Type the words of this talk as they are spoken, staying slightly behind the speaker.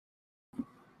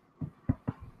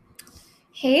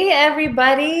Hey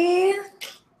everybody.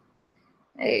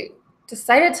 I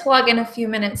decided to log in a few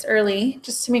minutes early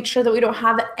just to make sure that we don't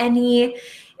have any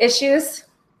issues.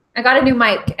 I got a new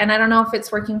mic and I don't know if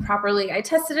it's working properly. I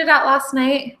tested it out last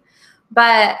night,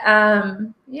 but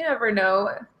you never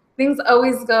know. Things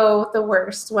always go the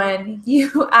worst when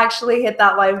you actually hit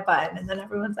that live button and then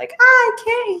everyone's like, I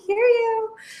can't hear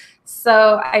you.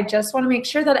 So I just want to make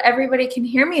sure that everybody can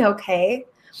hear me okay.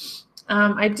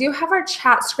 I do have our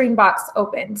chat screen box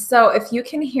open. So if you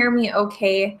can hear me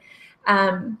okay,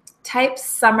 type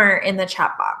summer in the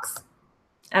chat box.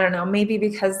 I don't know, maybe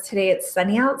because today it's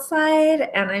sunny outside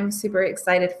and I'm super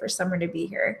excited for summer to be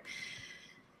here,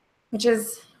 which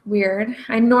is weird.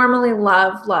 I normally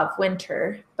love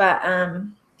winter, but I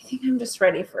think I'm just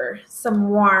ready for some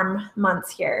warm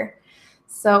months here.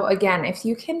 So again, if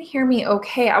you can hear me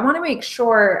okay, I want to make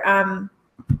sure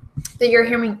that you're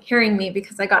hearing me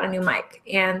because I got a new mic.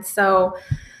 And so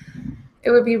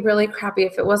it would be really crappy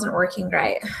if it wasn't working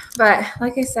right. But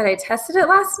like I said, I tested it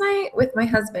last night with my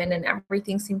husband and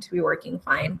everything seemed to be working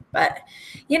fine. But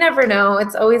you never know.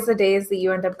 It's always the days that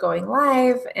you end up going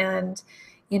live and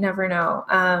you never know.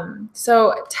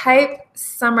 So type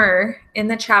summer in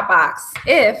the chat box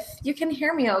if you can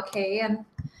hear me okay. And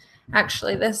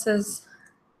actually this is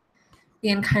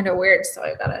being kind of weird, so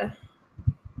I gotta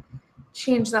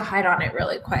change the height on it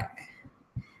really quick.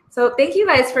 So thank you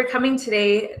guys for coming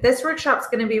today. This workshop's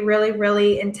going to be really,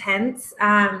 really intense.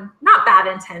 Not bad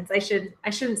intense. I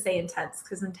shouldn't say intense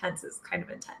because intense is kind of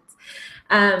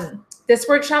intense. This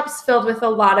workshop's filled with a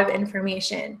lot of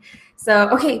information. So,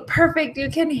 okay, perfect.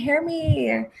 You can hear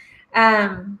me.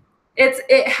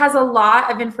 It has a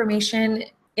lot of information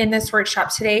in this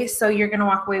workshop today. So you're going to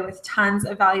walk away with tons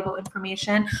of valuable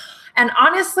information. And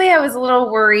honestly, I was a little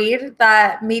worried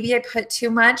that maybe I put too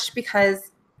much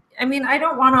because I mean, I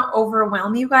don't want to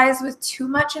overwhelm you guys with too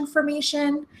much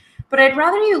information, but I'd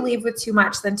rather you leave with too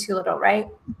much than too little, right?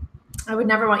 I would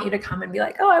never want you to come and be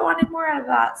like, oh, I wanted more out of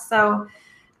that. So,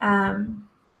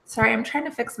 sorry, I'm trying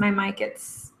to fix my mic.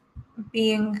 It's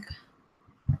being,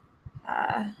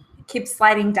 keeps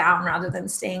sliding down rather than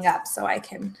staying up so I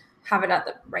can have it at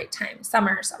the right time.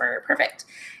 Summer, perfect.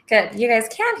 Good. You guys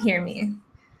can hear me.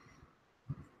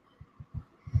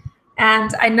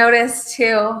 And I noticed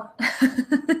too,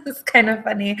 it's kind of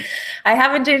funny. I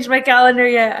haven't changed my calendar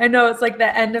yet. I know it's like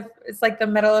the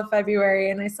middle of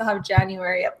February and I still have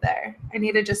January up there. I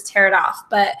need to just tear it off,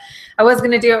 but I was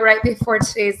going to do it right before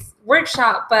today's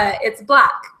workshop, but it's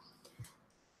black.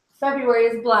 February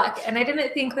is black and I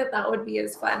didn't think that would be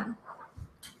as fun.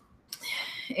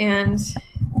 And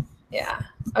yeah,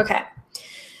 okay.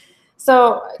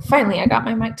 So finally, I got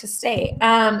my mic to stay.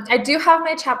 I do have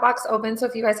my chat box open, so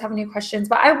if you guys have any questions,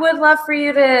 but I would love for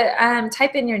you to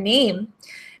type in your name,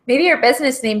 maybe your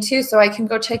business name too, so I can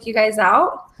go check you guys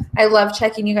out. I love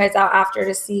checking you guys out after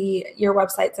to see your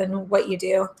websites and what you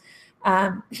do,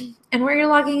 and where you're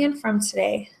logging in from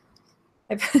today.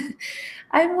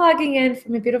 I'm logging in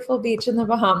from a beautiful beach in the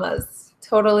Bahamas.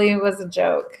 Totally was a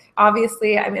joke.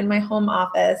 Obviously, I'm in my home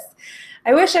office.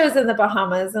 I wish I was in the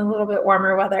Bahamas in a little bit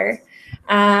warmer weather.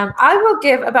 I will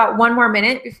give about 1 more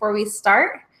minute before we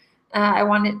start. I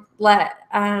want to let,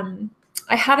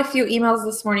 I had a few emails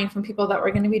this morning from people that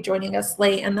were going to be joining us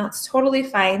late, and that's totally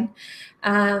fine.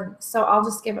 So I'll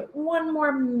just give it 1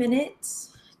 more minute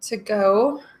to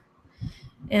go.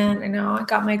 And I know I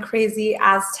got my crazy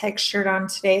Aztec shirt on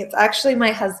today. It's actually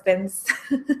my husband's.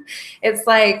 It's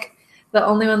like the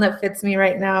only one that fits me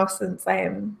right now since I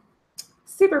am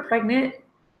super pregnant,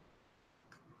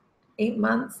 8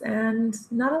 months, and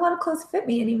not a lot of clothes fit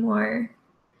me anymore.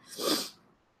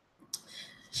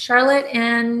 Charlotte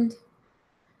and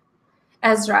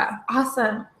Ezra,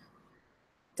 awesome.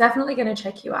 Definitely gonna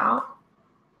check you out.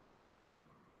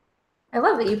 I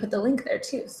love that you put the link there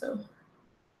too, so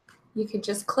you could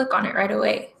just click on it right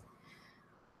away.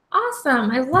 Awesome,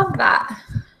 I love that.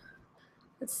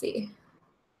 Let's see.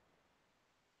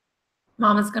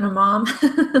 Mama's gonna mom.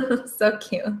 So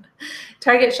cute.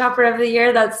 Target shopper of the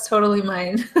year, that's totally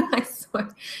mine. I swear.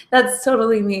 That's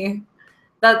totally me.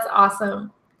 That's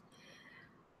awesome.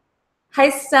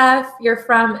 Hi, Steph. You're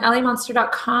from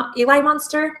LAmonster.com. Eli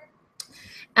Monster.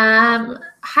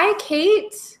 Hi,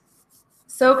 Kate.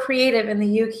 So creative in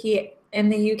the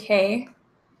UK.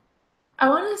 I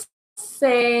want to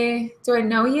say, do I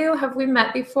know you? Have we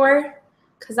met before?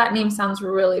 Because that name sounds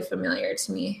really familiar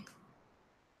to me.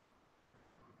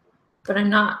 But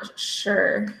I'm not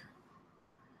sure.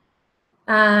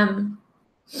 Oh,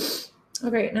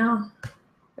 great. Now,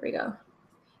 there we go.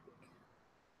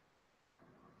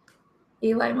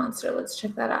 Eli Monster. Let's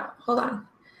check that out. Hold on.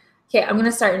 Okay, I'm going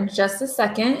to start in just a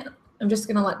second. I'm just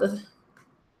going to let the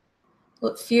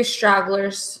A few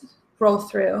stragglers roll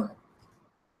through.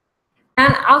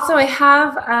 And also I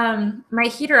have my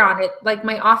heater on it. Like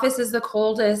my office is the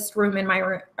coldest room in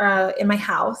my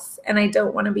house, and I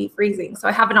don't want to be freezing. So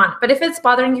I have it on. But if it's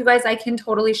bothering you guys, I can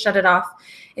totally shut it off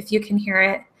if you can hear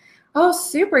it. Oh,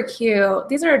 super cute.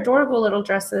 These are adorable little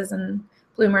dresses and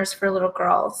bloomers for little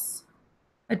girls.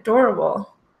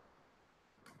 Adorable.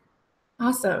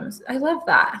 Awesome. I love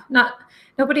that.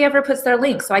 Nobody ever puts their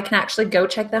link, so I can actually go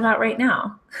check them out right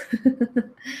now.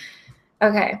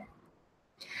 Okay.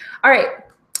 All right,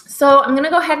 so I'm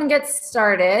gonna go ahead and get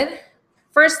started.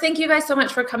 First, thank you guys so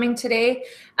much for coming today.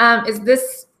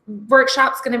 This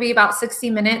workshop's gonna be about 60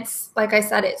 minutes. Like I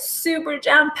said, it's super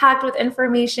jam-packed with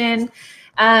information.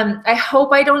 I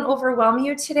hope I don't overwhelm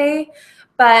you today,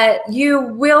 but you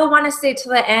will wanna stay to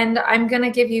the end. I'm gonna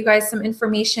give you guys some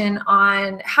information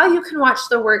on how you can watch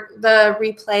the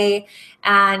replay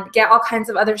and get all kinds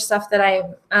of other stuff that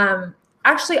I'm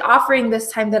actually offering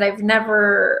this time that I've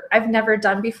never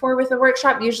done before with a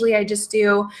workshop. Usually I just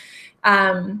do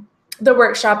the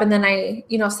workshop and then I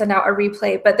send out a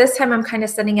replay, but this time I'm kind of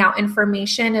sending out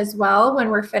information as well when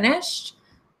we're finished.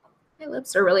 My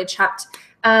lips are really chapped.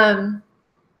 Yeah,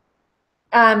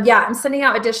 I'm sending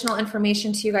out additional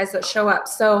information to you guys that show up.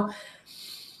 So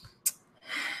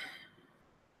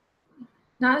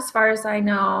not as far as I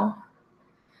know,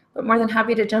 but more than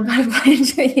happy to jump on a plane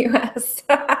to the US.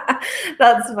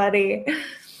 That's funny.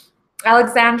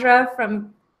 Alexandra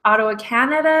from Ottawa,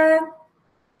 Canada.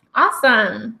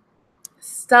 Awesome.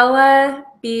 Stella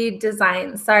B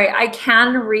Designs. Sorry, I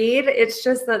can read. It's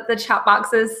just that the chat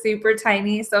box is super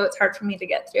tiny, so it's hard for me to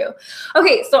get through.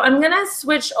 Okay, so I'm going to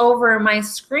switch over my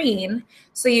screen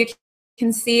so you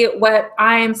can see what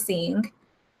I'm seeing.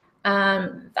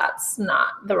 That's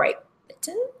not the right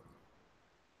button.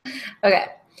 Okay.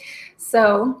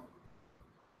 So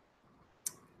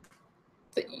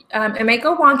it may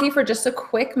go wonky for just a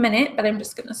quick minute, but I'm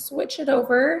just going to switch it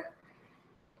over.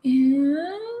 And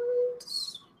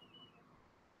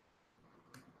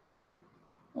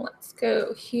let's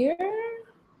go here.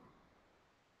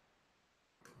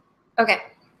 Okay.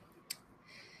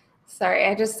 Sorry,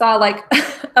 I just saw like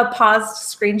a paused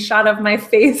screenshot of my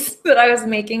face that I was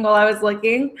making while I was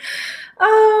looking.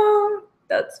 Oh,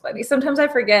 that's funny. Sometimes I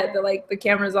forget that like the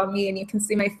camera's on me and you can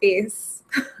see my face.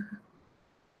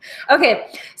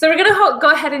 Okay, so we're gonna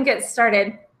go ahead and get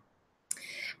started.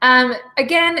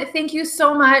 Again, thank you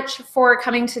so much for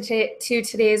coming to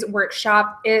today's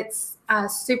workshop. It's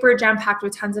super jam-packed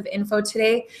with tons of info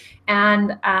today,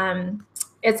 and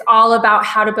it's all about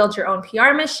how to build your own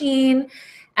PR machine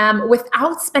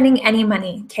without spending any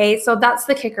money. Okay, so that's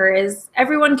the kicker: is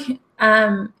everyone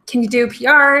can do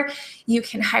PR. You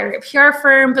can hire a PR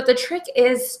firm, but the trick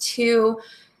is to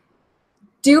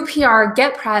do PR,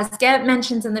 get press, get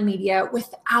mentions in the media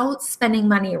without spending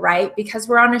money, right? Because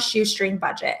we're on a shoestring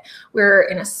budget. We're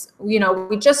in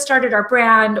we just started our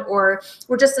brand, or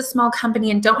we're just a small company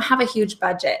and don't have a huge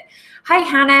budget. Hi,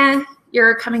 Hannah.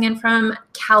 You're coming in from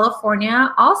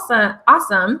California.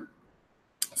 Awesome.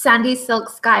 Sandy Silk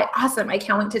Sky. Awesome. I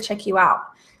can't wait to check you out.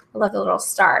 I love the little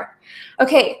star.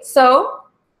 Okay, so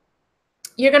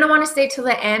you're going to want to stay till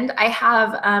the end. I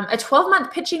have a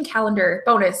 12-month pitching calendar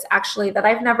bonus, actually, that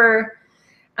I've never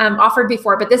offered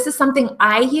before. But this is something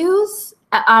I use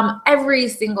every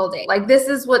single day. Like, this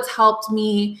is what's helped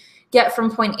me get from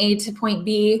point A to point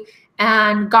B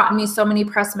and gotten me so many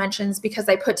press mentions, because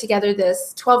I put together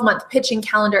this 12-month pitching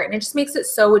calendar, and it just makes it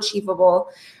so achievable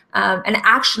and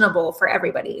actionable for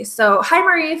everybody. So hi,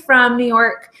 Marie from New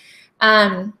York.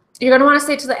 You're going to want to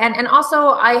stay to the end. And also,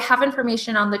 I have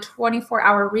information on the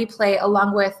 24-hour replay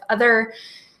along with other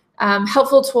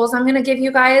helpful tools I'm going to give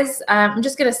you guys. I'm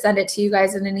just going to send it to you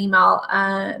guys in an email,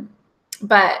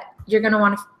 but you're going to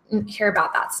want to hear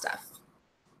about that stuff.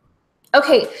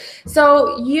 Okay,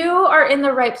 so you are in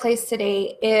the right place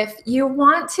today if you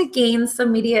want to gain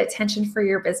some media attention for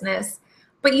your business,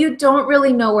 but you don't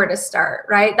really know where to start,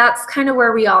 right? That's kind of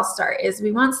where we all start, is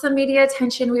we want some media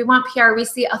attention, we want PR, we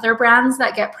see other brands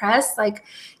that get press, like,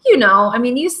 I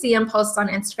mean, you see them post on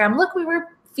Instagram, look, we were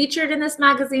featured in this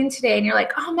magazine today, and you're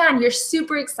like, oh man, you're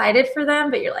super excited for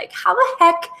them, but you're like, how the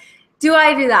heck do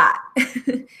I do that?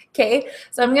 Okay,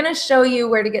 so I'm gonna show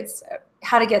you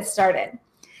how to get started.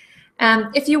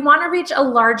 If you want to reach a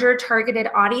larger targeted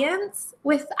audience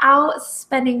without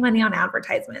spending money on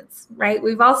advertisements, right?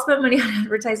 We've all spent money on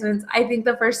advertisements. I think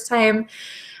the first time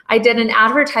I did an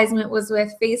advertisement was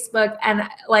with Facebook, and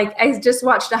like I just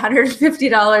watched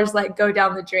 $150 like go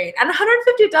down the drain. And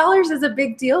 $150 is a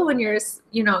big deal when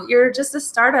you're just a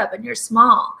startup and you're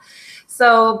small.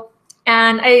 So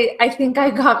And I think I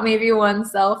got maybe one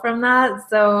sale from that,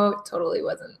 so totally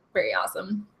wasn't very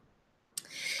awesome.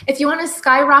 If you want to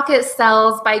skyrocket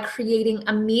sales by creating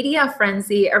a media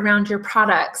frenzy around your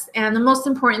products, and the most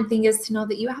important thing is to know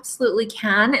that you absolutely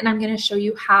can, and I'm going to show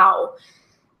you how.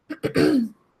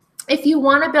 If you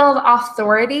want to build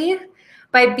authority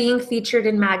by being featured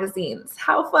in magazines.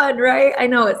 How fun, right? I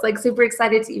know, it's like super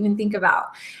excited to even think about.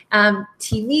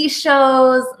 TV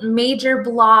shows, major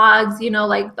blogs, you know,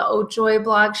 like the Oh Joy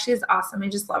blog. She's awesome. I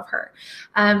just love her.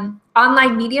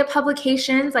 Online media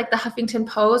publications like the Huffington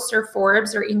Post or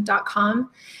Forbes or Inc.com,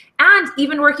 and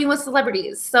even working with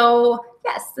celebrities. So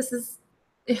yes, this is,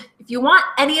 if you want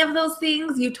any of those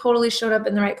things, you totally showed up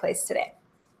in the right place today.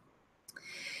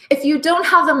 If you don't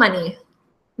have the money,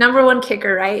 number one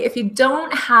kicker, right? If you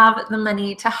don't have the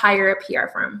money to hire a PR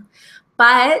firm,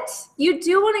 but you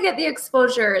do want to get the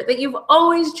exposure that you've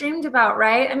always dreamed about,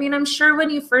 right? I mean, I'm sure when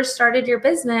you first started your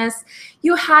business,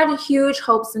 you had huge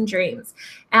hopes and dreams,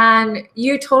 and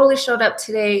you totally showed up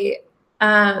today.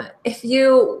 If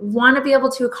you want to be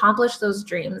able to accomplish those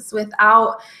dreams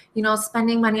without, you know,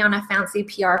 spending money on a fancy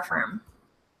PR firm.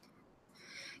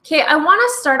 Okay, I want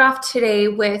to start off today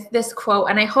with this quote,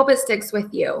 and I hope it sticks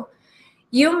with you.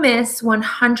 You miss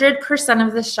 100%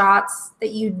 of the shots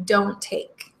that you don't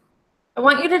take. I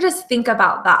want you to just think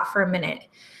about that for a minute,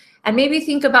 and maybe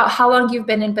think about how long you've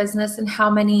been in business and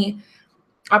how many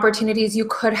opportunities you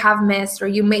could have missed or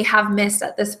you may have missed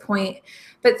at this point.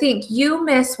 But think, you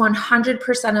miss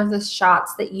 100% of the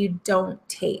shots that you don't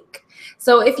take.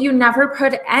 So if you never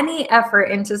put any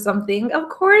effort into something, of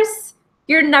course,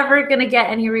 you're never going to get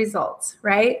any results,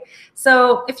 right?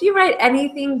 So if you write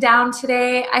anything down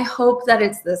today, I hope that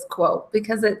it's this quote,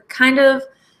 because it kind of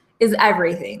is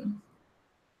everything.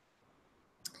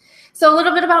 So a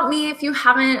little bit about me, if you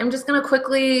haven't, I'm just going to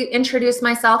quickly introduce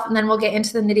myself and then we'll get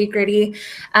into the nitty-gritty.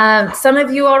 Some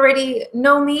of you already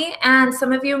know me, and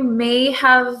some of you may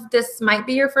have, this might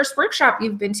be your first workshop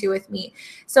you've been to with me.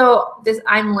 So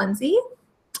I'm Lindsay.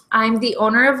 I'm the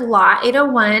owner of Law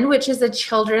 801, which is a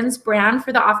children's brand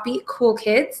for the offbeat cool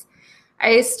kids.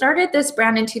 I started this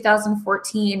brand in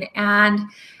 2014, and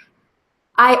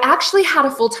I actually had a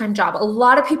full-time job. A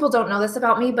lot of people don't know this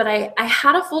about me, but I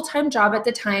had a full-time job at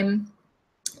the time,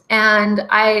 and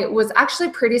I was actually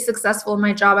pretty successful in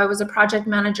my job. I was a project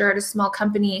manager at a small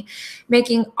company,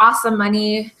 making awesome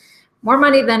money, more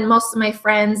money than most of my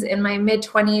friends in my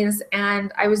mid-20s,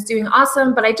 and I was doing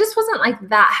awesome, but I just wasn't like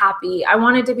that happy. I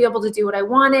wanted to be able to do what I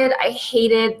wanted. I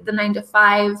hated the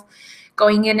 9-to-5,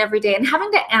 going in every day and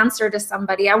having to answer to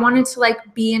somebody. I wanted to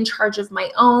like be in charge of my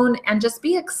own and just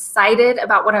be excited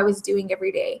about what I was doing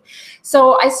every day.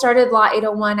 So I started Law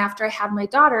 801 after I had my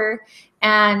daughter,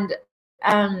 and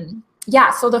yeah,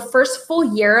 so the first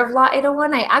full year of Law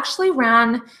 801, I actually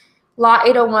ran Law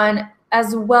 801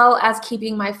 as well as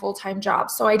keeping my full-time job.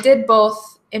 So I did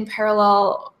both in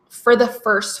parallel for the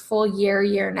first full year,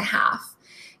 year and a half,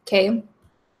 okay?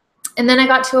 And then I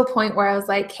got to a point where I was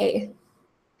like, hey,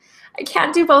 I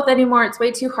can't do both anymore. It's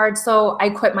way too hard. So I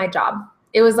quit my job.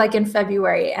 It was like in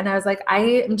February, and I was like, I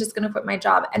am just gonna quit my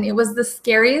job. And it was the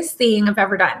scariest thing I've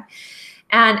ever done.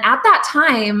 And at that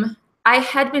time, I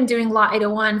had been doing Law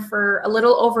 801 for a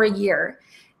little over a year.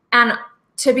 And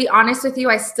to be honest with you,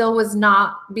 I still was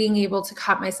not being able to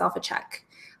cut myself a check.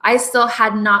 I still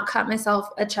had not cut myself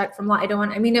a check from Law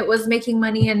 801. I mean, it was making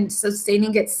money and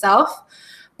sustaining itself,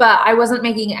 but I wasn't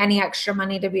making any extra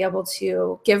money to be able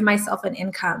to give myself an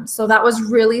income. So that was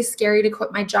really scary to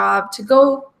quit my job, to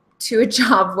go to a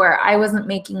job where I wasn't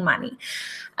making money.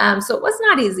 So it was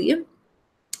not easy.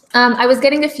 I was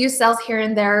getting a few sales here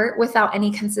and there without any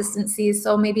consistency.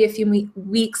 So maybe a few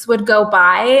weeks would go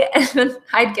by and then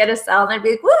I'd get a sale and I'd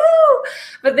be like, woohoo!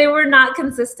 But they were not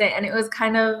consistent, and it was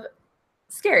kind of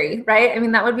scary, right? I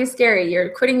mean, that would be scary. You're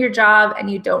quitting your job and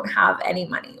you don't have any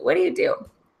money. What do you do?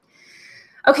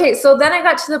 Okay, so then I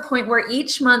got to the point where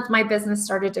each month my business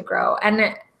started to grow.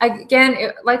 And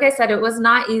again, like I said, it was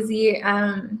not easy.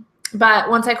 But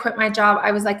once I quit my job,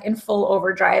 I was like in full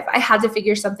overdrive. I had to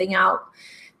figure something out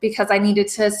because I needed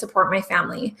to support my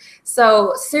family.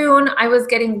 So soon I was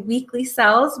getting weekly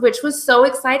sales, which was so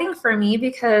exciting for me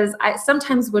because I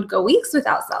sometimes would go weeks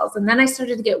without sales. And then I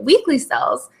started to get weekly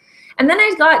sales. And then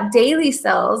I got daily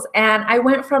sales, and I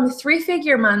went from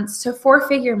 3-figure months to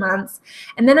 4-figure months.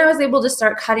 And then I was able to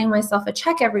start cutting myself a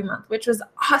check every month, which was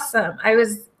awesome. It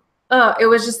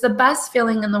was just the best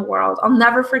feeling in the world. I'll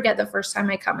never forget the first time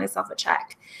I cut myself a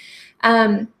check.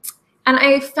 And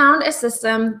I found a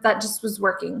system that just was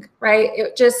working, right?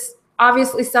 It just,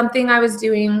 obviously something I was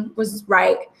doing was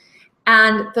right.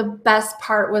 And the best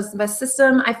part was the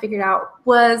system I figured out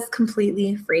was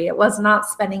completely free. It was not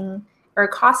spending or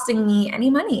costing me any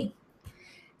money.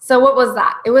 So what was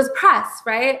that? It was press,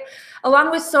 right?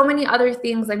 Along with so many other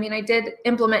things. I mean, I did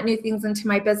implement new things into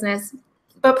my business,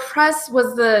 but press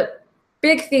was the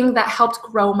big thing that helped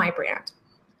grow my brand.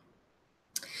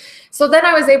 So then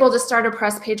I was able to start a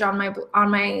press page on my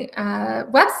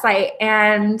website,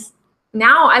 and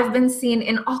now I've been seen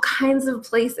in all kinds of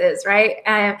places,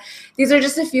 right? These are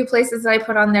just a few places that I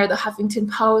put on there: the Huffington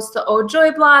Post, the Oh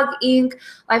Joy blog, Inc.,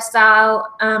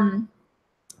 Lifestyle,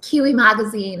 Kiwi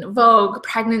Magazine, Vogue,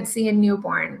 Pregnancy and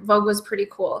Newborn. Vogue was pretty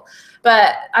cool.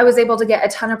 But I was able to get a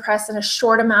ton of press in a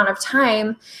short amount of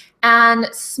time. And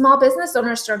small business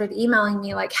owners started emailing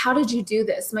me like, how did you do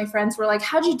this? My friends were like,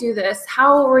 how'd you do this?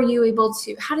 How were you able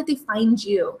to, how did they find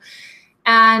you?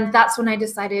 And that's when I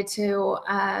decided to,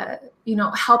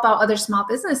 help out other small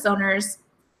business owners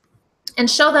and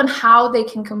show them how they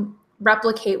can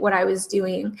replicate what I was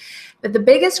doing. But the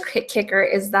biggest kicker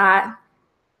is that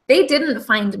they didn't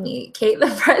find me, Kate. The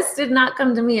press did not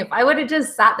come to me. If I would have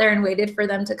just sat there and waited for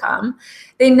them to come,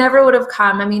 they never would have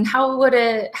come. I mean, how would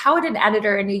an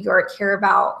editor in New York hear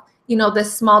about,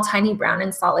 this small, tiny brand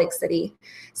in Salt Lake City?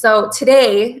 So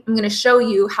today, I'm going to show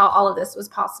you how all of this was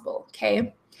possible,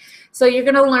 okay? So you're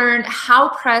going to learn how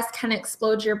press can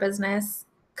explode your business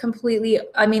completely,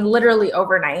 literally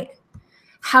overnight.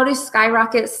 How to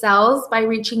skyrocket sales by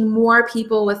reaching more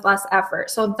people with less effort.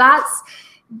 So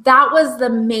that was the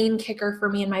main kicker for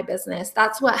me in my business.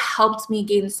 That's what helped me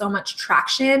gain so much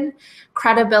traction,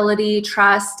 credibility,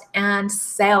 trust, and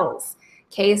sales.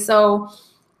 Okay, so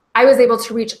I was able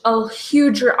to reach a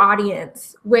huger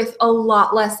audience with a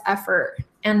lot less effort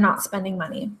and not spending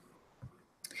money.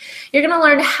 You're gonna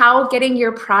learn how getting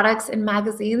your products in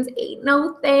magazines ain't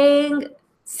no thing.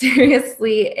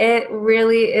 Seriously, it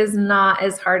really is not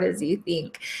as hard as you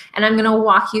think. And I'm gonna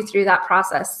walk you through that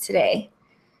process today.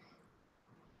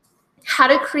 How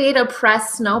to create a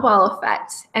press snowball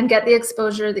effect and get the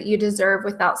exposure that you deserve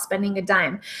without spending a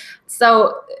dime.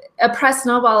 So a press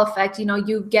snowball effect,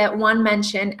 you get one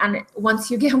mention, and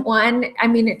once you get one,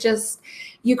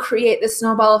 you create the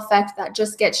snowball effect that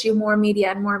just gets you more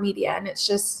media, and it's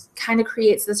just kind of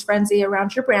creates this frenzy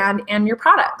around your brand and your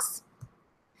products.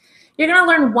 You're going to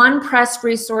learn one press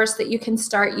resource that you can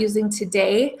start using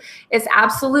today. It's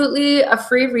absolutely a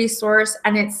free resource,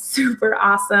 and it's super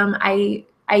awesome. I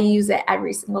use it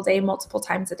every single day, multiple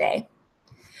times a day.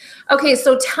 Okay,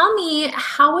 so tell me,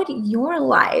 how would your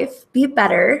life be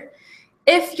better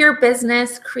if your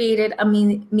business created a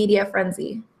media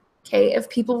frenzy? Okay, if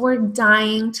people were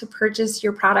dying to purchase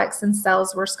your products and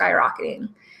sales were skyrocketing,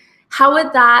 how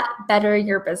would that better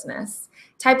your business?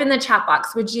 Type in the chat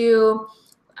box. What's your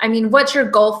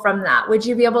goal from that? Would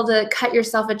you be able to cut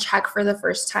yourself a check for the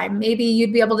first time? Maybe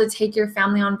you'd be able to take your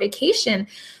family on vacation.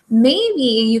 Maybe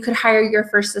you could hire your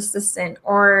first assistant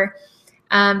or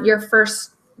your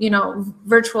first,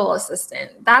 virtual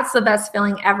assistant. That's the best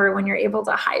feeling ever, when you're able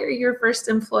to hire your first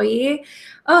employee.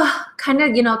 Oh, kind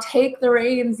of, take the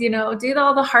reins, do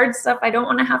all the hard stuff. I don't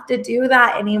want to have to do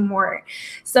that anymore.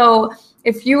 So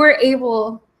if you were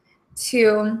able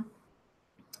to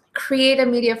create a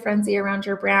media frenzy around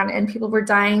your brand and people were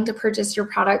dying to purchase your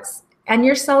products and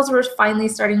your sales were finally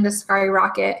starting to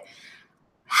skyrocket,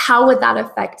 how would that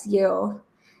affect you?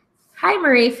 Hi,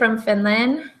 Marie from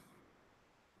Finland.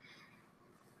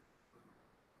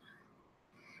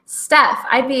 Steph,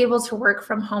 I'd be able to work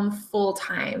from home full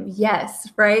time.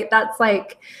 Yes, right? That's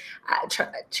like,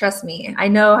 trust me, I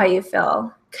know how you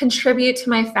feel. Contribute to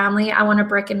my family. I want a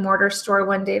brick and mortar store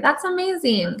one day. That's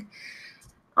amazing.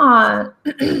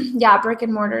 Yeah, brick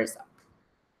and mortars.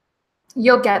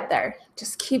 You'll get there.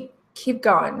 Just keep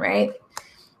going, right?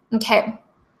 Okay.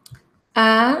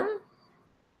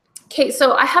 Okay,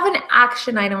 so I have an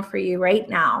action item for you right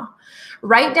now.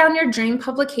 Write down your dream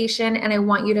publication, and I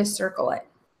want you to circle it.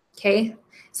 Okay.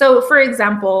 So for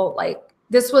example, like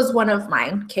this was one of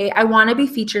mine. Okay. I want to be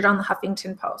featured on the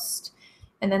Huffington Post,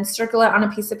 and then circle it on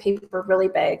a piece of paper really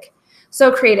big.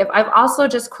 So creative. I've also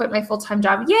just quit my full-time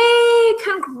job. Yay,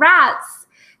 congrats.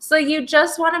 So you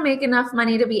just want to make enough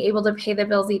money to be able to pay the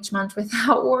bills each month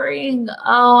without worrying.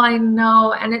 Oh, I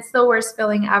know. And it's the worst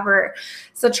feeling ever.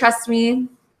 So trust me,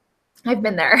 I've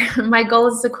been there. My goal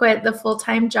is to quit the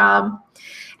full-time job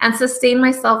and sustain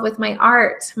myself with my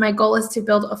art. My goal is to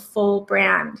build a full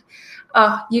brand.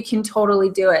 Oh, you can totally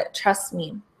do it. Trust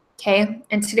me. Okay.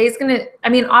 And today's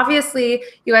obviously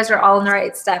you guys are all in the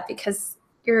right step because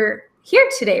you're here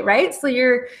today, right? So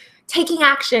you're taking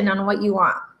action on what you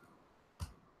want.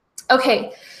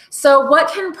 Okay, so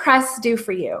what can press do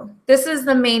for you? This is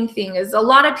the main thing, is a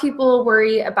lot of people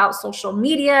worry about social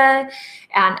media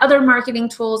and other marketing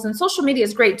tools, and social media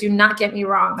is great, do not get me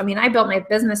wrong. I mean, I built my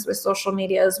business with social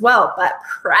media as well, but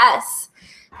press,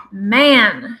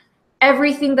 man,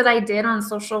 everything that I did on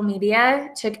social media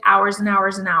took hours and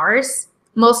hours and hours.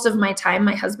 Most of my time,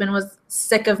 my husband was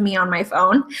sick of me on my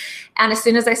phone. And as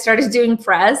soon as I started doing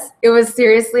press, it was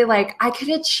seriously like I could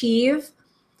achieve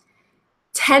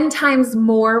 10 times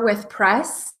more with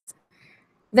press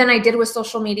than I did with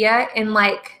social media in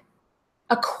like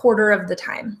a quarter of the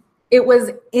time. It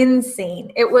was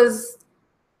insane. It was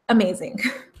amazing.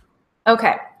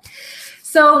 Okay.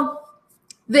 So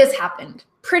this happened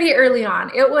pretty early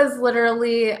on. It was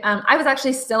literally, I was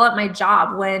actually still at my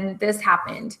job when this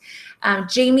happened.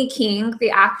 Jamie King, the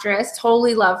actress,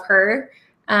 totally love her.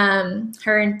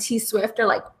 Her and T Swift are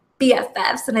like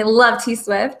BFFs, and I love T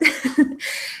Swift.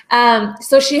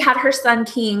 So she had her son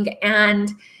King,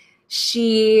 and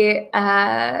she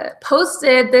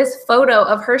posted this photo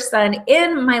of her son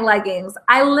in my leggings.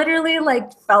 I literally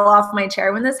like fell off my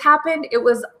chair when this happened. It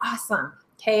was awesome.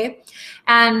 Okay.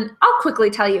 And I'll quickly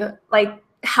tell you like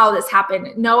how this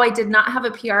happened. No, I did not have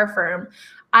a PR firm.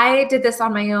 I did this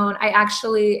on my own.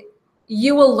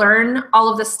 You will learn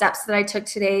all of the steps that I took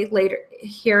today later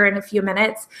here in a few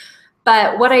minutes.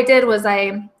 But what I did was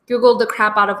I Googled the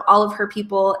crap out of all of her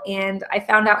people, and I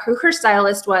found out who her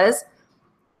stylist was,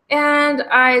 and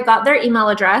I got their email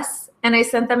address, and I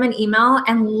sent them an email,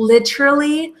 and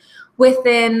literally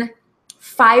within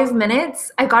 5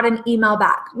 minutes, I got an email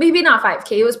back. Maybe not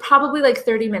 5K, it was probably like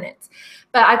 30 minutes.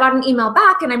 But I got an email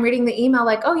back, and I'm reading the email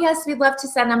like, oh yes, we'd love to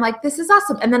send. I'm like, this is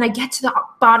awesome. And then I get to the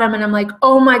bottom and I'm like,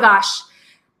 oh my gosh,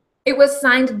 it was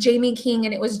signed Jamie King,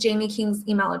 and it was Jamie King's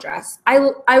email address. I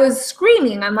was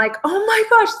screaming. I'm like, oh my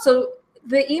gosh. So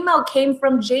the email came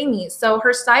from Jamie. So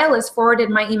her stylist forwarded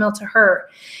my email to her.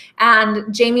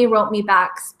 And Jamie wrote me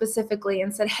back specifically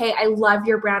and said, hey, I love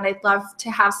your brand. I'd love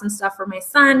to have some stuff for my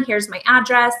son. Here's my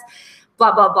address,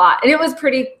 blah, blah, blah. And it was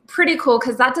pretty cool,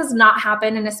 because that does not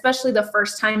happen. And especially the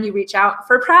first time you reach out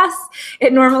for press,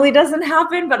 it normally doesn't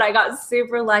happen. But I got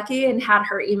super lucky and had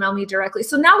her email me directly.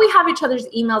 So now we have each other's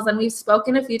emails, and we've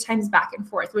spoken a few times back and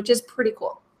forth, which is pretty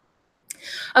cool.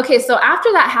 Okay, so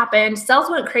after that happened, sales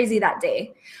went crazy that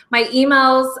day. My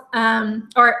emails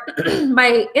or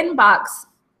my inbox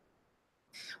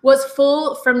was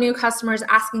full from new customers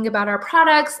asking about our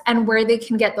products and where they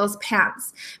can get those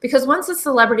pants. Because once a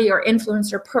celebrity or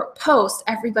influencer posts,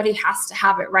 everybody has to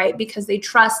have it, right? Because they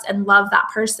trust and love that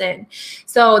person.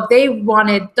 So they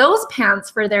wanted those pants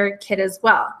for their kid as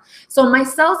well. So my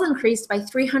sales increased by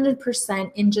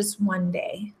 300% in just one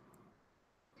day.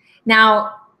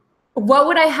 Now, what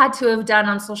would I had to have done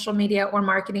on social media or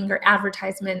marketing or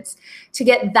advertisements to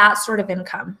get that sort of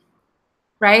income,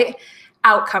 right?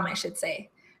 Outcome, I should say.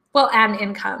 Well, and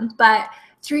income, but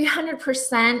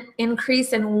 300%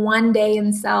 increase in one day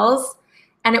in sales,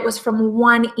 and it was from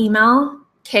one email.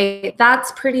 Okay,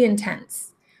 that's pretty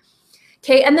intense.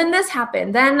 Okay, and then this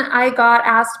happened. Then I got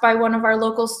asked by one of our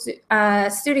local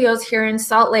studios here in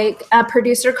Salt Lake. A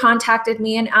producer contacted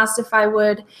me and asked if I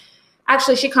would.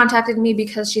 Actually, she contacted me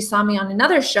because she saw me on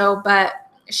another show, but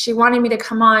she wanted me to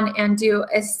come on and do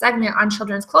a segment on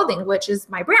children's clothing, which is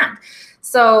my brand.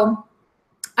 So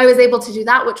I was able to do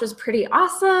that, which was pretty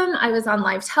awesome. I was on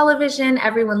live television.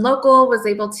 Everyone local was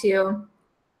able to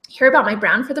hear about my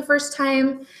brand for the first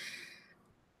time.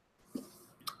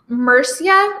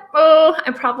 Mercia, oh,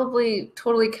 I probably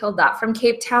totally killed that. From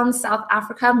Cape Town, South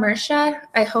Africa, Mercia.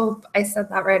 I hope I said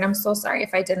that right. I'm so sorry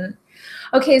if I didn't.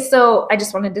 Okay, so I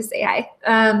just wanted to say hi.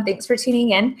 Thanks for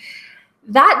tuning in.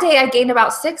 That day, I gained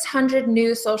about 600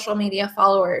 new social media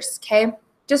followers, okay?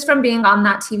 Just from being on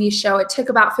that TV show. It took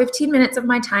about 15 minutes of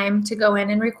my time to go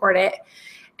in and record it,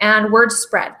 and word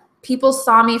spread. People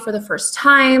saw me for the first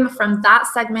time from that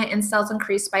segment, and sales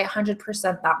increased by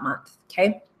 100% that month,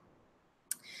 okay?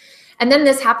 And then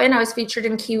this happened. I was featured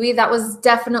in Kiwi. That was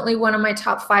definitely one of my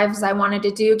top 5s I wanted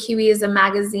to do. Kiwi is a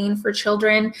magazine for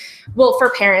children, well, for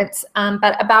parents,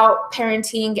 but about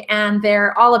parenting, and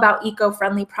they're all about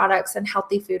eco-friendly products and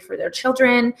healthy food for their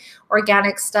children,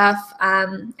 organic stuff.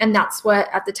 And that's what,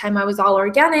 at the time, I was all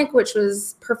organic, which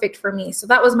was perfect for me. So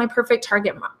that was my perfect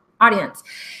target audience.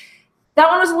 That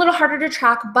one was a little harder to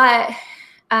track, but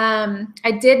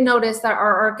I did notice that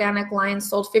our organic line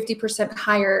sold 50%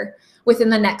 higher within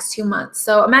the next 2 months.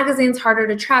 So a magazine's harder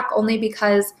to track only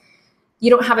because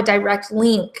you don't have a direct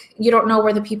link. You don't know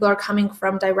where the people are coming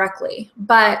from directly.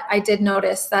 But I did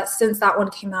notice that since that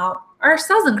one came out, our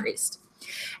sales increased.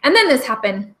 And then this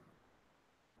happened.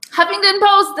 Huffington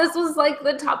Post, this was like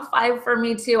the top 5 for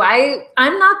me too.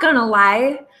 I'm not gonna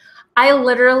lie. I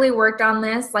literally worked on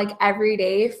this like every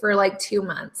day for like 2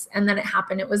 months, and then it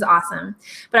happened. It was awesome.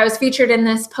 But I was featured in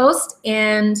this post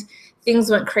and things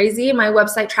went crazy. My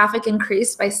website traffic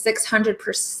increased by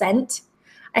 600%.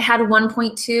 I had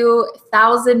 1.2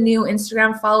 thousand new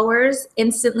Instagram followers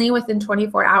instantly within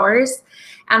 24 hours.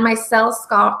 And my sales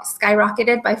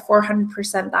skyrocketed by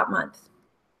 400% that month.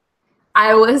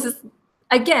 I was,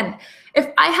 again, if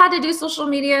I had to do social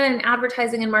media and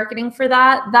advertising and marketing for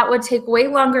that, that would take way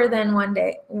longer than one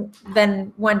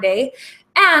day,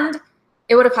 and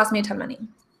it would have cost me a ton of money.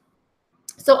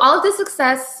 So all of the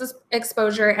success,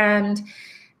 exposure, and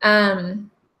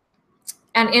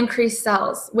increased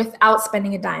sales without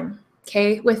spending a dime.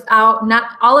 Okay,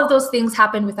 not all of those things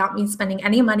happened without me spending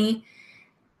any money.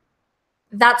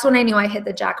 That's when I knew I hit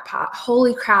the jackpot.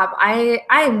 Holy crap! I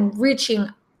am reaching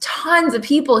tons of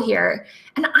people here,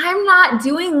 and I'm not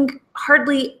doing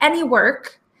hardly any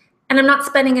work, and I'm not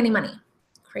spending any money.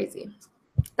 Crazy.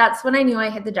 That's when I knew I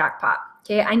hit the jackpot.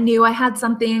 Okay, I knew I had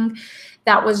something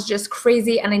that was just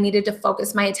crazy, and I needed to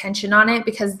focus my attention on it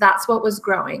because that's what was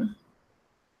growing.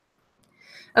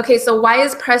 Okay, so why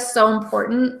is press so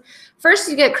important? First,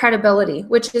 you get credibility,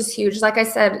 which is huge. Like I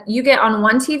said, you get on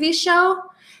one TV show,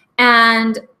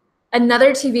 and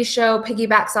another TV show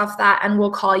piggybacks off that and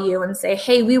will call you and say,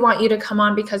 hey, we want you to come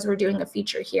on because we're doing a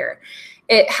feature here.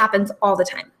 It happens all the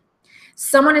time.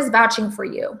 Someone is vouching for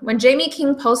you. When Jamie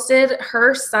King posted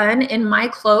her son in my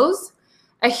clothes,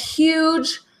 a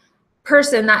huge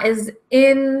person that is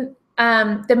in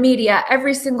the media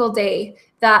every single day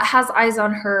that has eyes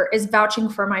on her is vouching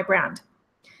for my brand.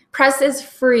 Press is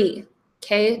free,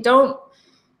 okay? Don't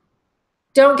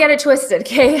get it twisted,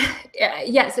 okay?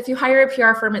 Yes, if you hire a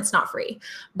PR firm, it's not free.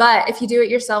 But if you do it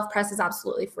yourself, press is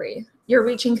absolutely free. You're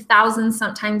reaching thousands,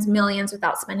 sometimes millions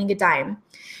without spending a dime.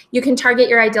 You can target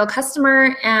your ideal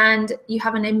customer and you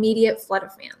have an immediate flood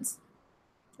of fans,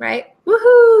 right?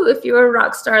 Woohoo! If you were a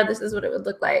rock star, this is what it would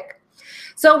look like.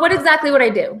 So what exactly would I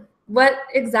do? What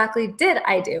exactly did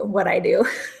I do? What I do?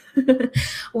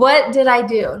 What did I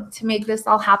do to make this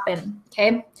all happen?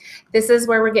 Okay, this is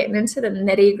where we're getting into the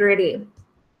nitty gritty.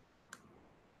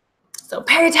 So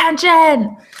pay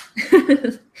attention.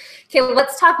 Okay,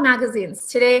 let's talk magazines.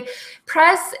 Today,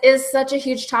 press is such a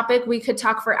huge topic. We could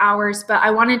talk for hours, but I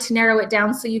wanted to narrow it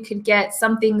down so you could get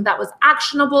something that was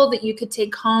actionable that you could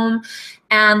take home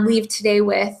and leave today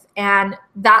with. And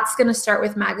that's going to start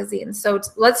with magazines. So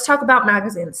let's talk about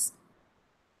magazines.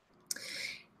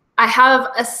 I have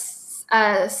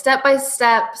a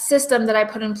step-by-step system that I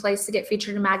put in place to get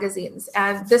featured in magazines.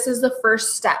 And this is the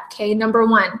first step, okay? Number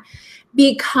 1,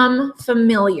 become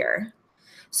familiar.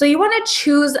 So you want to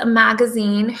choose a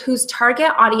magazine whose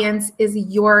target audience is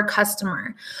your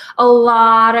customer. A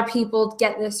lot of people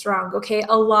get this wrong, okay?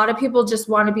 A lot of people just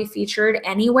want to be featured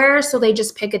anywhere, so they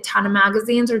just pick a ton of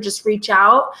magazines or just reach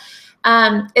out.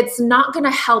 It's not going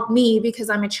to help me because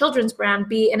I'm a children's brand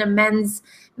be in a men's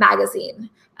magazine.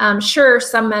 Sure,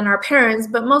 some men are parents,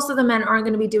 but most of the men aren't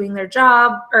going to be doing their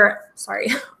job, aren't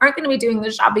going to be doing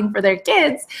the shopping for their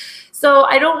kids. So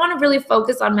I don't want to really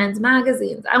focus on men's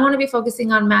magazines. I want to be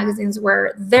focusing on magazines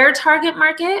where their target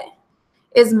market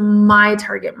is my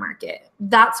target market.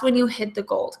 That's when you hit the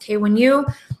gold. Okay, when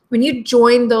you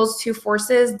join those two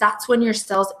forces, that's when your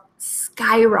sales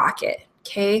skyrocket.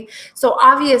 Okay, so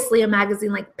obviously a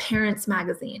magazine like Parents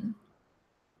Magazine,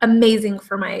 amazing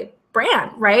for my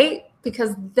brand, right?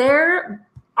 Because their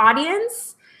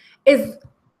audience is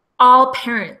all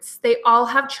parents. They all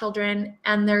have children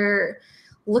and they're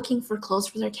looking for clothes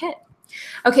for their kid.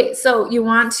 Okay, so you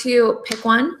want to pick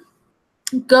one.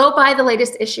 Go buy the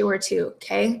latest issue or two,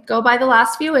 okay? Go buy the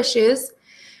last few issues.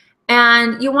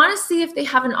 And you want to see if they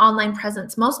have an online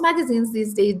presence. Most magazines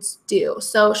these days do.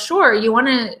 So sure, you want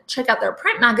to check out their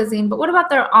print magazine, but what about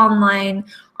their online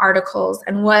articles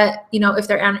and what, if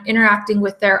they're interacting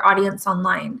with their audience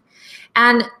online?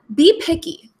 And be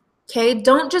picky, okay?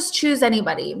 Don't just choose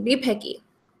anybody. Be picky.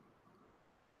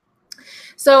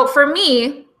 So for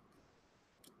me,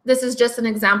 this is just an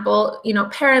example.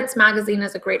 Parents Magazine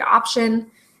is a great option.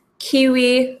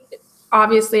 Kiwi,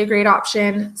 obviously a great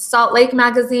option. Salt Lake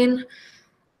Magazine.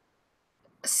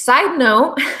 Side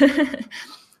note,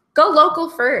 go local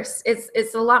first.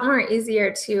 It's a lot more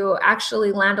easier to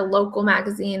actually land a local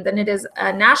magazine than it is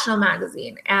a national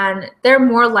magazine. And they're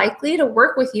more likely to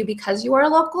work with you because you are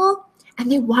local and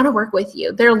they want to work with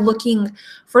you. They're looking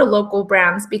for local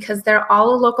brands because they're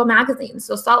all a local magazine.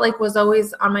 So Salt Lake was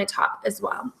always on my top as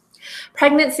well.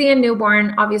 Pregnancy and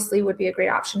newborn obviously would be a great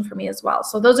option for me as well.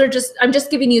 So those are I'm just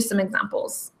giving you some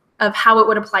examples of how it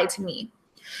would apply to me.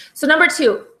 So number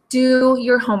 2, do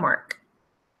your homework.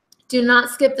 Do not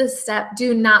skip this step.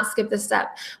 Do not skip this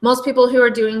step. Most people who are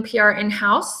doing PR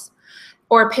in-house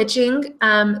or pitching,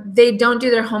 they don't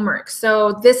do their homework.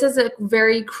 So this is a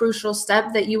very crucial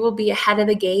step that you will be ahead of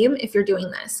the game if you're doing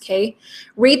this, okay?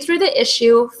 Read through the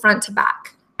issue front to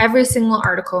back, every single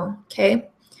article, okay?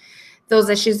 Those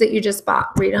issues that you just bought,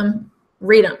 read them,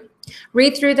 read them.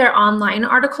 Read through their online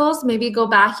articles, maybe go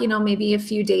back, maybe a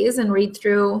few days and read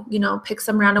through, pick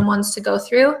some random ones to go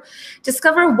through.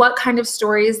 Discover what kind of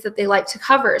stories that they like to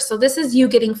cover. So this is you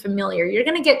getting familiar. You're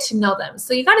going to get to know them.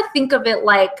 So you got to think of it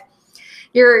like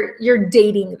you're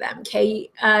dating them, okay?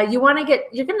 You're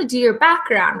going to do your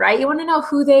background, right? You want to know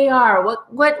who they are.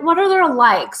 What are their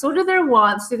likes? What are their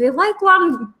wants? Do they like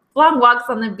long walks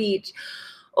on the beach?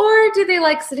 Or do they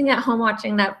like sitting at home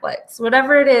watching Netflix?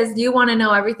 Whatever it is, you want to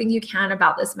know everything you can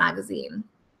about this magazine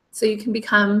so you can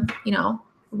become,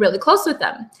 really close with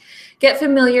them. Get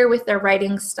familiar with their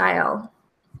writing style,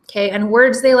 okay, and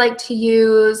words they like to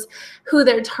use, who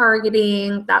they're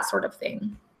targeting, that sort of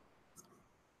thing.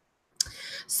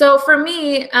 So for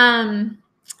me,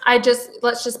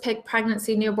 let's just pick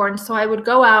pregnancy, newborn. So I would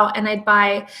go out and I'd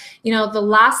buy, the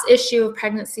last issue of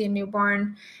Pregnancy and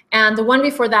Newborn and the one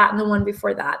before that and the one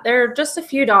before that. They're just a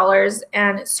few dollars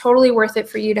and it's totally worth it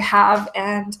for you to have.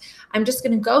 And I'm just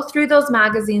going to go through those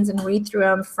magazines and read through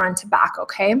them front to back,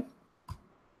 okay?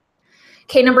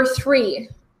 Okay, number 3,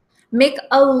 make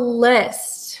a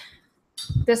list.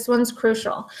 This one's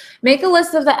crucial. Make a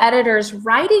list of the editors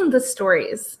writing the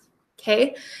stories,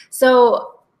 okay?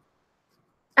 So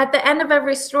at the end of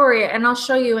every story, and I'll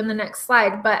show you in the next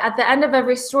slide, but at the end of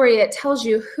every story, it tells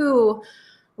you who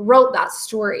wrote that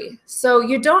story. So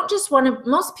you don't just want to,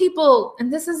 most people,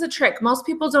 and this is a trick, most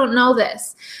people don't know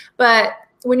this, but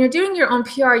when you're doing your own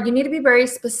PR, you need to be very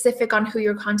specific on who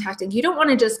you're contacting. You don't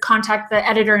want to just contact the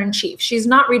editor-in-chief. She's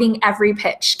not reading every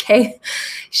pitch, okay?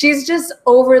 She's just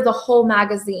over the whole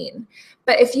magazine.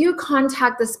 But if you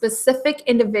contact the specific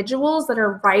individuals that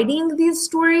are writing these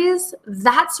stories,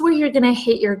 that's where you're going to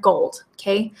hit your gold,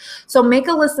 okay? So make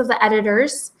a list of the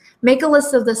editors, make a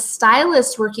list of the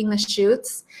stylists working the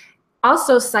shoots.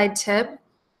 Also, side tip,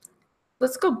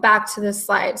 let's go back to this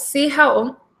slide. See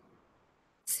how,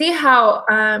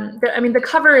 the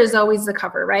cover is always the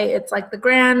cover, right? It's like the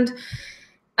grand,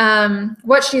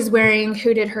 what she's wearing,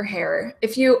 who did her hair.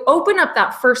 If you open up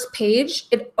that first page,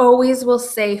 it always will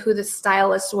say who the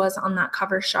stylist was on that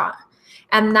cover shot.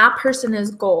 And that person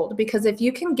is gold, because if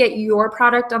you can get your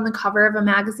product on the cover of a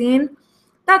magazine,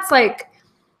 that's like,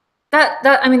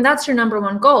 that's your number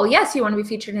one goal. Yes, you want to be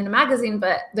featured in a magazine,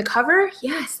 but the cover,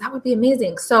 yes, that would be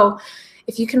amazing. So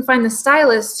if you can find the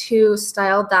stylist who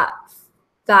styled that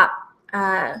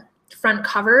front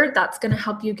cover, that's going to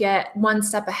help you get one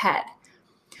step ahead.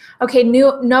 Okay,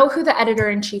 know who the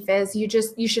editor-in-chief is.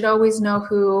 You should always know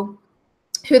who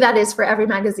that is for every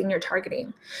magazine you're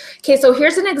targeting. Okay, so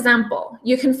here's an example.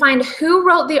 You can find who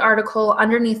wrote the article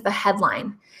underneath the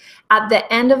headline, at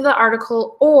the end of the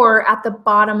article, or at the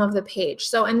bottom of the page.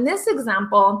 So in this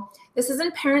example, this is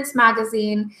in Parents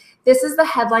Magazine. This is the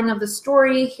headline of the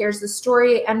story. Here's the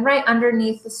story, and right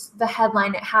underneath the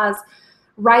headline, it has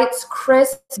writes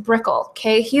Chris Brickle,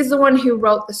 okay? He's the one who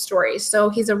wrote the story. So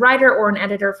he's a writer or an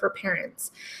editor for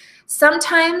Parents.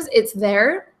 Sometimes it's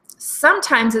there.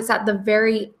 Sometimes it's at the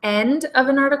very end of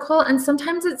an article, and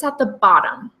sometimes it's at the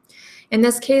bottom. In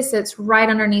this case, it's right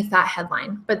underneath that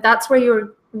headline, but that's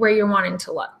where you're wanting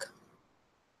to look.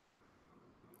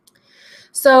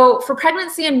 So for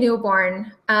Pregnancy and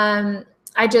Newborn,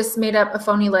 I just made up a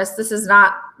phony list. This is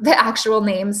not the actual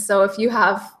names. So if you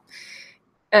have,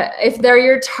 if they're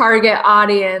your target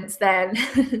audience, then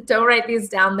don't write these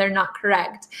down. They're not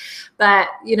correct. But,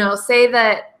 say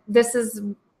that this is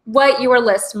what your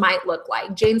list might look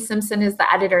like. Jane Simpson is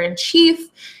the editor-in-chief.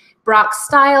 Brock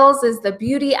Stiles is the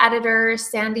beauty editor.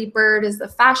 Sandy Bird is the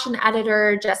fashion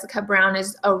editor. Jessica Brown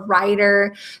is a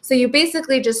writer. So you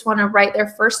basically just want to write their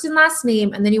first and last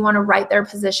name, and then you want to write their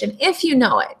position if you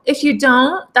know it. If you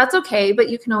don't, that's okay, but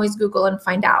you can always Google and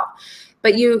find out.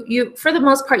 But you for the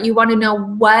most part, you want to know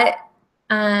what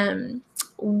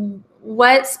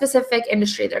specific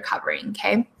industry they're covering,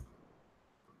 okay?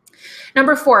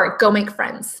 Number 4, go make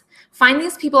friends. Find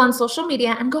these people on social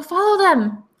media and go follow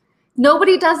them.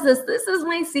 Nobody does this. This is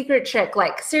my secret trick.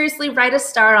 Like, seriously, write a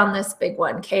star on this big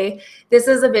one, okay? This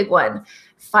is a big one.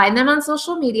 Find them on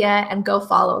social media and go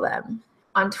follow them.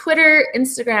 On Twitter,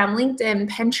 Instagram, LinkedIn,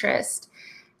 Pinterest.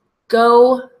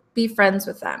 Go be friends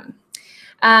with them.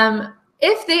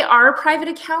 If they are private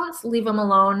accounts, leave them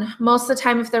alone. Most of the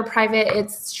time, if they're private,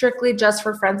 it's strictly just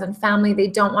for friends and family. They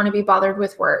don't want to be bothered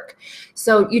with work.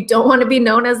 So you don't want to be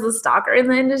known as the stalker in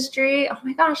the industry. Oh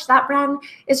my gosh, that brand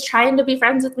is trying to be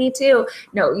friends with me too.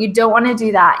 No, you don't want to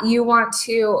do that. You want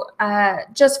to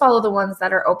just follow the ones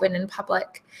that are open in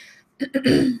public.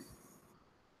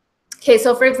 Okay,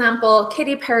 so for example,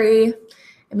 Katy Perry,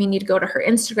 I mean, you'd go to her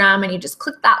Instagram and you just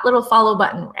click that little follow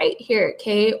button right here,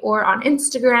 okay? Or on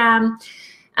Instagram,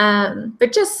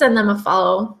 but just send them a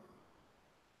follow.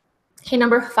 Okay,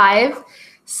 number 5,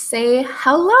 say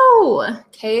hello,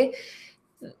 okay?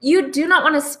 You do not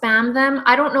want to spam them.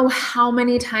 I don't know how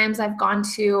many times I've gone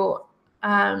to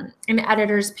an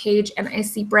editor's page and I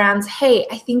see brands, hey,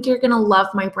 I think you're gonna love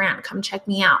my brand, come check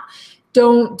me out.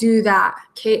 Don't do that,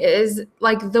 okay? It is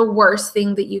like the worst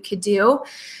thing that you could do.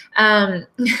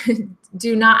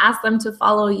 Do not ask them to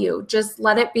follow you. Just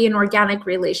let it be an organic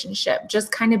relationship. Just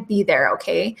kind of be there,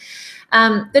 okay?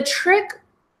 The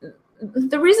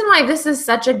reason why this is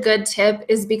such a good tip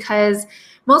is because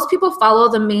most people follow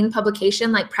the main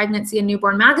publication like Pregnancy and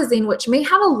Newborn Magazine, which may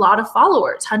have a lot of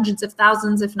followers, hundreds of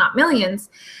thousands, if not millions.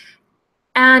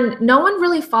 And no one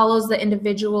really follows the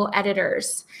individual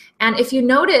editors. And if you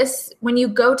notice, when you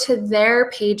go to their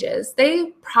pages,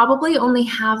 they probably only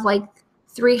have like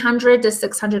 300 to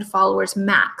 600 followers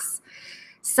max,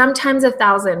 sometimes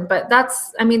 1,000, but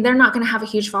that's, I mean, they're not going to have a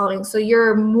huge following. So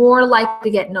you're more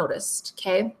likely to get noticed,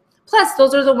 okay? Plus,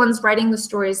 those are the ones writing the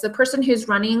stories. The person who's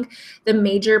running the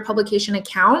major publication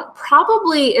account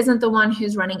probably isn't the one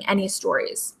who's running any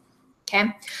stories,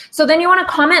 okay? So then you want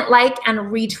to comment, like, and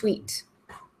retweet.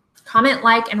 Comment,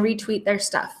 like, and retweet their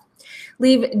stuff.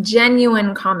 Leave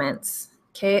genuine comments,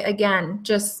 okay? Again,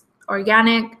 just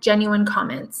organic, genuine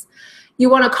comments. You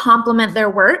want to compliment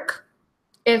their work.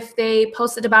 If they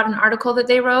posted about an article that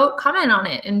they wrote, comment on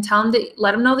it and tell them that,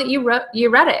 let them know that you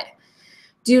read it.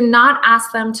 Do not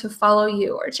ask them to follow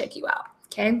you or check you out,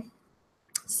 okay?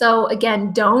 So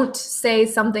again, don't say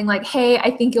something like, hey,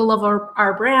 I think you'll love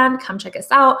our brand, come check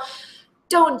us out.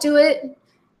 Don't do it.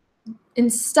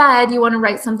 Instead, you want to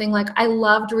write something like, I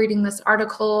loved reading this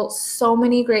article, so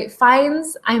many great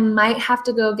finds. I might have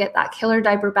to go get that killer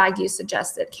diaper bag you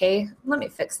suggested, okay? Let me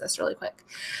fix this really quick.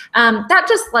 That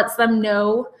just lets them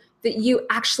know that you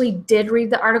actually did read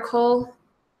the article,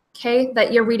 okay?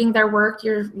 That you're reading their work,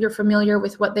 you're familiar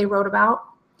with what they wrote about.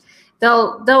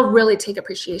 They'll really take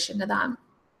appreciation to that.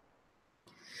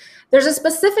 There's a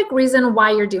specific reason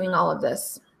why you're doing all of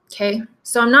this, okay?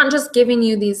 So I'm not just giving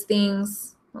you these things.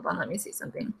 Hold on, let me see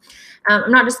something. I'm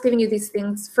not just giving you these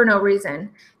things for no reason.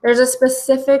 There's a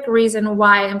specific reason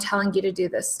why I'm telling you to do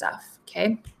this stuff,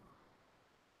 okay?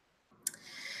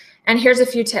 And here's a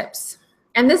few tips.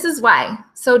 And this is why.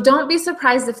 So don't be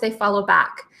surprised if they follow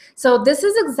back. So this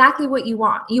is exactly what you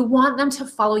want. You want them to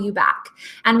follow you back.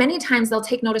 And many times they'll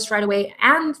take notice right away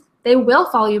and they will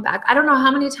follow you back. I don't know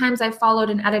how many times I've followed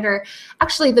an editor.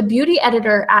 Actually, the beauty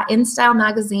editor at InStyle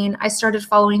magazine, I started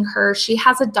following her. She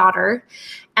has a daughter.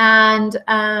 And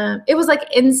it was like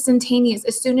instantaneous.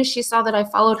 As soon as she saw that I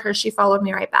followed her, she followed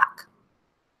me right back,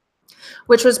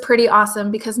 which was pretty awesome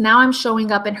because now I'm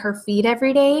showing up in her feed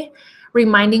every day,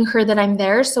 reminding her that I'm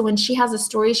there. So when she has a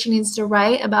story she needs to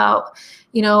write about,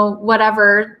 you know,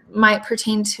 whatever might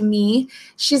pertain to me,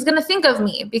 she's going to think of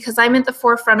me because I'm at the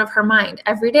forefront of her mind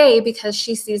every day because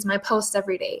she sees my posts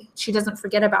every day. She doesn't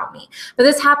forget about me. But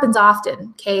this happens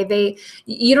often, okay?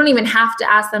 You don't even have to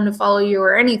ask them to follow you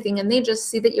or anything, and they just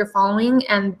see that you're following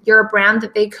and you're a brand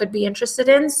that they could be interested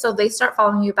in, so they start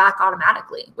following you back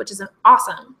automatically, which is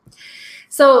awesome.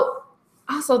 So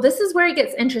also, this is where it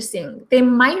gets interesting. They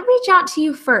might reach out to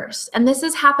you first, and this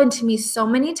has happened to me so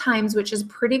many times, which is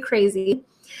pretty crazy.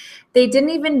 They didn't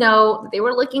even know they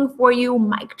were looking for you,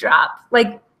 mic drop.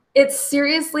 Like, it's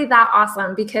seriously that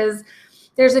awesome because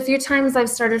there's a few times I've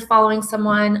started following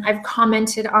someone, I've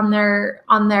commented on their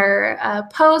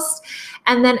post,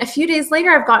 and then a few days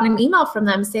later, I've gotten an email from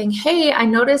them saying, hey, I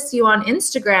noticed you on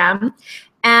Instagram,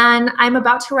 and I'm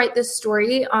about to write this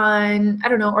story on, I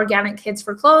don't know, organic kids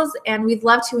for clothes, and we'd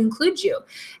love to include you.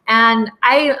 And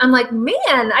I'm like,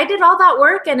 man, I did all that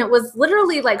work, and it was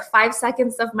literally like 5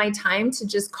 seconds of my time to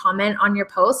just comment on your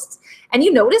post, and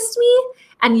you noticed me,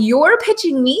 and you're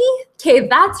pitching me? Okay,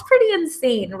 that's pretty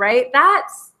insane, right?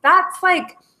 That's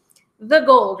like the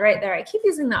gold right there. I keep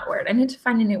using that word. I need to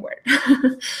find a new word.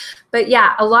 But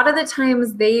yeah, a lot of the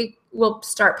times they will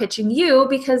start pitching you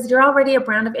because you're already a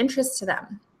brand of interest to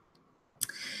them.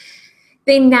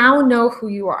 They now know who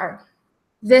you are.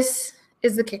 This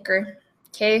is the kicker,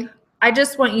 okay? I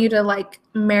just want you to like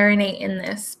marinate in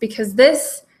this because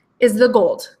this is the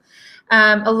gold.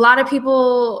 A lot of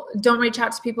people don't reach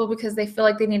out to people because they feel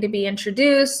like they need to be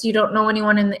introduced. You don't know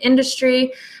anyone in the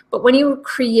industry. But when you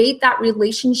create that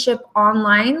relationship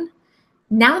online,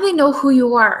 now they know who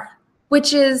you are,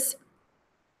 which is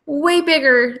way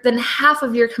bigger than half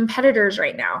of your competitors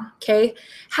right now, okay?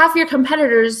 Half your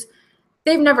competitors,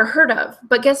 they've never heard of.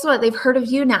 But guess what? They've heard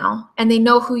of you now, and they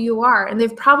know who you are. And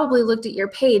they've probably looked at your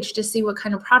page to see what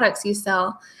kind of products you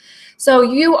sell. So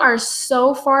you are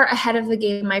so far ahead of the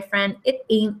game, my friend. It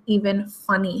ain't even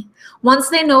funny. Once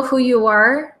they know who you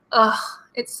are,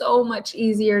 it's so much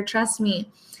easier, trust me.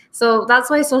 So that's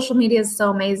why social media is so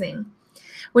amazing.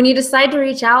 When you decide to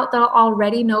reach out, they'll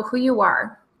already know who you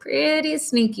are. Pretty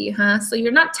sneaky, huh? So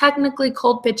you're not technically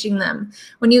cold pitching them.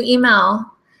 When you email,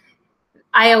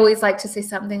 I always like to say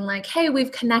something like, hey,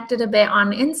 we've connected a bit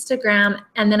on Instagram,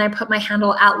 and then I put my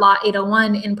handle at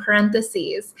Law801 in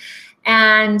parentheses.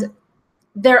 And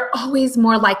they're always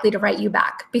more likely to write you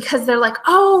back because they're like,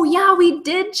 oh yeah, we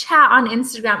did chat on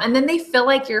Instagram. And then they feel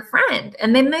like your friend,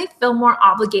 and then they feel more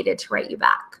obligated to write you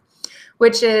back,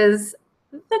 which is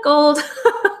the gold.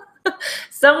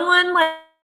 Someone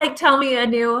like tell me a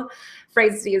new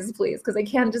phrase to use, please, because I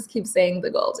can't just keep saying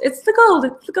the gold. It's the gold,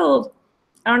 it's the gold.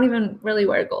 I don't even really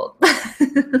wear gold.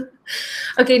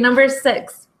 Okay, number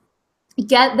 6,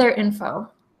 get their info.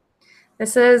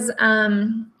 This is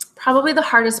probably the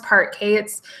hardest part, okay?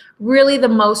 It's really the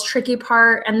most tricky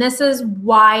part, and this is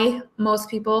why most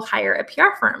people hire a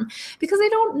PR firm, because they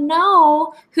don't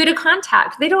know who to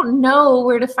contact. They don't know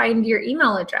where to find your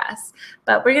email address,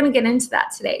 but we're gonna get into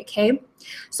that today, okay?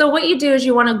 So what you do is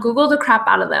you wanna Google the crap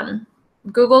out of them.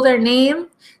 Google their name.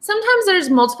 Sometimes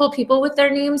there's multiple people with their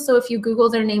name, so if you Google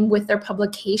their name with their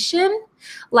publication,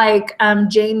 like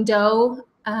Jane Doe,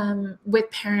 with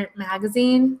Parents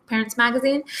Magazine,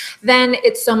 then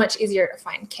it's so much easier to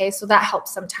find, okay? So that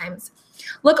helps sometimes.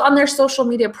 Look on their social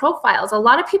media profiles. A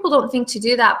lot of people don't think to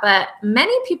do that, but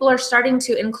many people are starting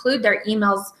to include their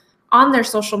emails on their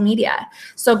social media.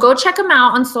 So go check them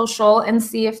out on social and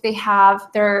see if they have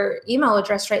their email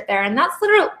address right there. And that's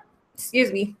literally,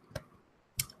 excuse me,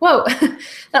 whoa,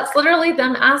 that's literally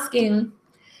them asking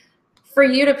for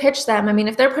you to pitch them. I mean,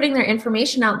 if they're putting their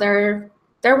information out there,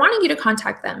 they're wanting you to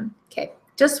contact them. Okay,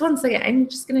 just one second. I'm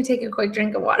just gonna take a quick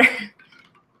drink of water.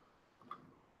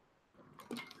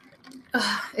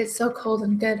 It's so cold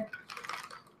and good.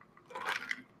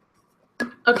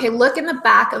 Okay, look in the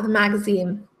back of the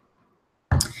magazine.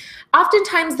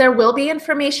 Oftentimes there will be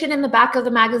information in the back of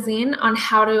the magazine on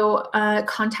how to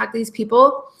contact these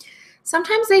people.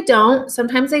 Sometimes they don't,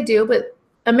 sometimes they do, but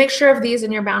a mixture of these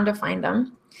and you're bound to find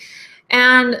them.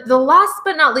 And the last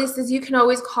but not least is you can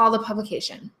always call the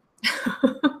publication.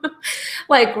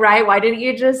 Like, right, why didn't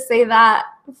you just say that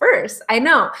first? I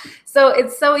know. So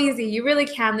it's so easy. You really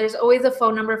can. There's always a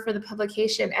phone number for the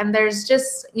publication, and there's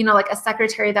just, you know, like a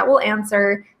secretary that will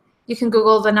answer. You can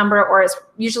Google the number, or it's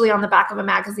usually on the back of a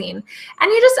magazine.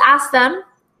 And you just ask them,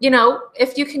 you know,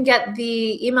 if you can get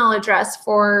the email address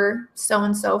for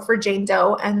so-and-so, for Jane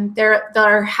Doe, and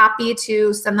they're happy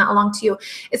to send that along to you.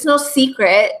 It's no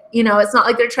secret, you know, it's not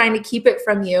like they're trying to keep it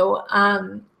from you.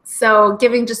 So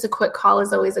giving just a quick call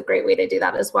is always a great way to do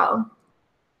that as well.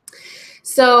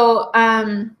 So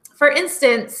for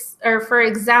instance, or for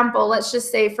example, let's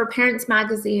just say for Parents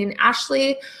Magazine,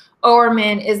 Ashley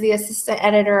Orman is the assistant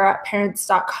editor at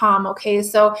parents.com, okay?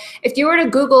 So if you were to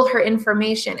Google her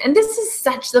information, and this is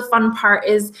such the fun part,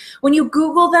 is when you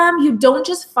Google them, you don't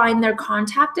just find their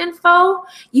contact info,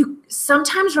 you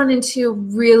sometimes run into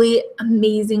really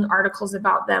amazing articles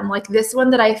about them, like this one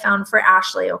that I found for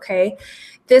Ashley, okay?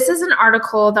 This is an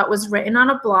article that was written on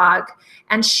a blog,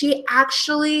 and she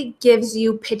actually gives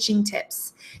you pitching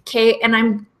tips, okay? And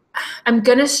I'm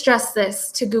gonna stress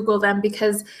this to Google them,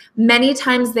 because many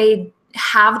times they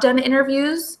have done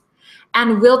interviews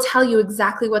and will tell you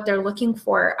exactly what they're looking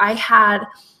for. I had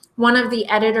one of the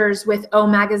editors with O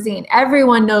Magazine.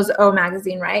 Everyone knows O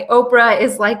Magazine, right? Oprah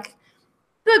is like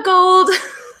the gold.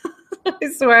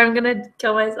 I swear I'm gonna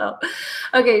kill myself.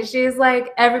 Okay, she's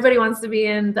like, everybody wants to be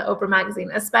in the Oprah Magazine,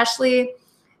 especially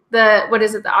the, what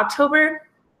is it, the October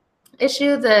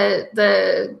issue,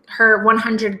 her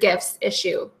 100 gifts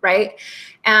issue, right?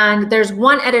 And there's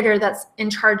one editor that's in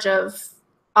charge of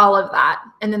all of that,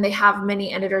 and then they have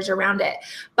many editors around it.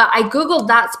 But I Googled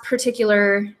that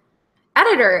particular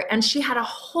editor, and she had a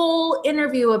whole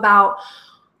interview about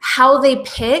how they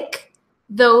pick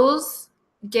those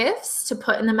gifts to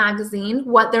put in the magazine,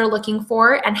 what they're looking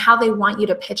for, and how they want you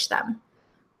to pitch them.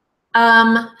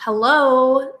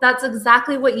 Hello, that's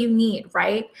exactly what you need,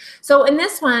 right? So in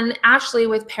this one, Ashley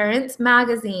with Parents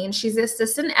Magazine, she's the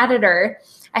assistant editor,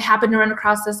 I happened to run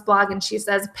across this blog and she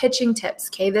says pitching tips.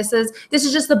 Okay, this is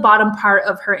just the bottom part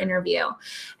of her interview.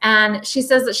 And she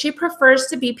says that she prefers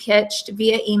to be pitched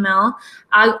via email.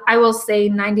 I will say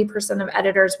 90% of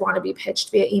editors want to be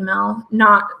pitched via email,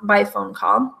 not by phone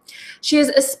call. She is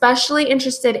especially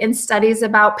interested in studies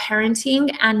about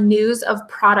parenting and news of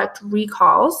product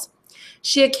recalls.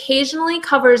 She occasionally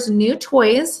covers new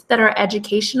toys that are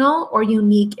educational or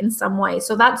unique in some way.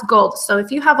 So that's gold. So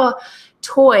if you have a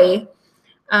toy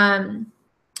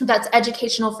that's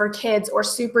educational for kids or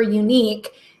super unique,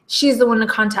 she's the one to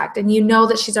contact, and you know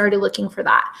that she's already looking for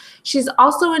that. She's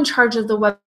also in charge of the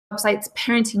website's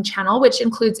parenting channel, which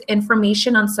includes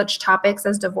information on such topics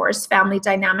as divorce, family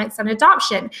dynamics, and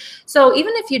adoption. So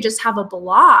even if you just have a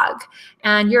blog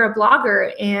and you're a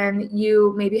blogger and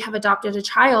you maybe have adopted a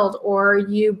child or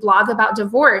you blog about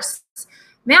divorce,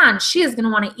 man, she is going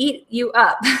to want to eat you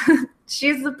up.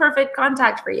 She's the perfect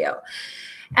contact for you.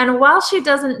 And while she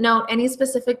doesn't note any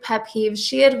specific pet peeves,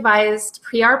 she advised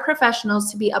PR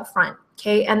professionals to be upfront,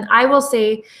 okay? And I will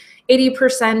say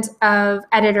 80% of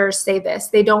editors say this.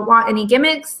 They don't want any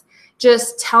gimmicks.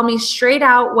 Just tell me straight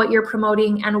out what you're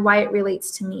promoting and why it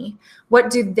relates to me. What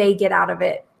do they get out of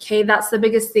it? Okay, that's the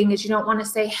biggest thing, is you don't want to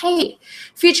say, hey,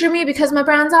 feature me because my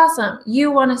brand's awesome. You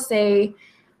want to say,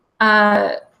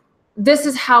 this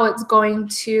is how it's going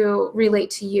to relate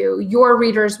to you. Your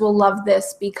readers will love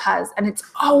this because, and it's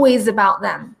always about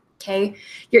them, okay?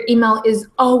 Your email is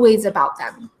always about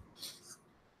them.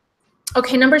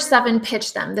 Okay, number 7,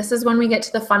 pitch them. This is when we get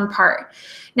to the fun part.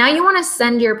 Now you want to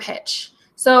send your pitch.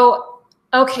 So,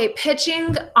 okay,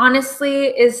 pitching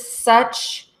honestly is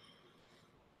such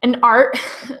an art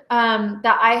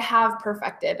that I have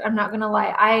perfected. I'm not going to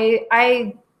lie.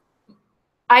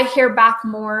 I hear back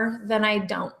more than I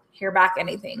don't hear back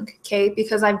anything, okay?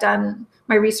 Because I've done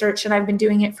my research and I've been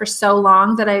doing it for so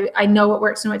long that I know what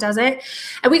works and what doesn't.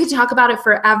 And we could talk about it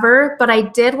forever, but I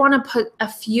did want to put a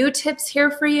few tips here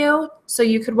for you so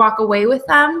you could walk away with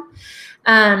them.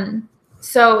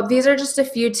 So these are just a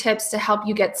few tips to help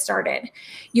you get started.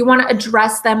 You want to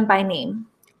address them by name.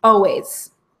 Always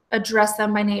address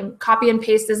them by name. Copy and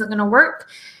paste isn't going to work.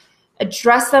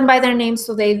 Address them by their name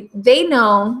so they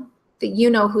know that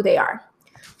you know who they are.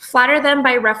 Flatter them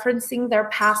by referencing their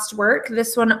past work.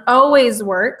 This one always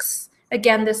works.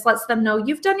 Again, this lets them know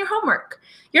you've done your homework.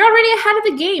 You're already ahead of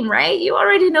the game, right? You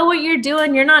already know what you're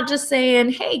doing. You're not just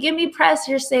saying, hey, give me press.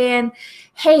 You're saying,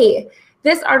 hey,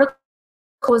 this article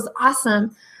was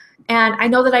awesome, and I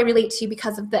know that I relate to you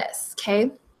because of this,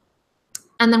 okay?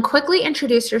 And then quickly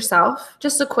introduce yourself.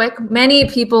 Just a quick, many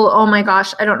people, oh my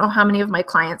gosh, I don't know how many of my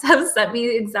clients have sent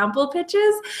me example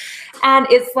pitches. And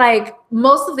it's like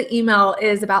most of the email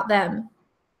is about them,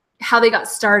 how they got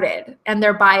started and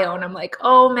their bio. And I'm like,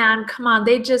 oh man, come on.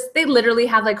 They literally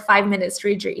have like 5 minutes to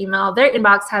read your email. Their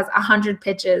inbox has 100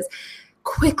 pitches.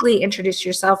 Quickly introduce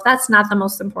yourself. That's not the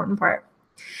most important part.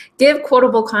 Give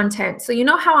quotable content. So you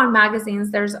know how on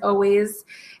magazines, there's always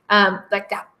like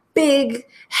that big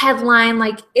headline,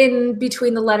 like in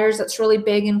between the letters that's really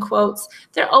big in quotes.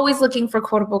 They're always looking for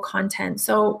quotable content.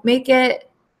 So make it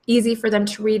easy for them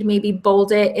to read, maybe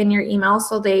bold it in your email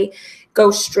so they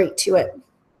go straight to it.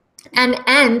 And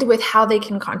end with how they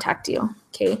can contact you,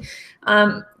 okay?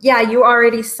 Yeah, you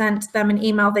already sent them an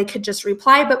email. They could just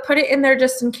reply, but put it in there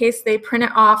just in case they print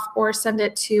it off or send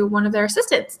it to one of their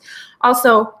assistants.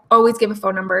 Also, always give a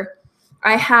phone number.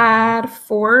 I had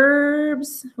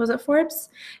Forbes, was it Forbes?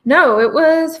 No, it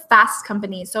was Fast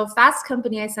Company. So Fast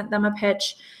Company, I sent them a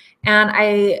pitch and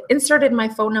I inserted my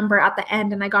phone number at the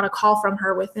end and I got a call from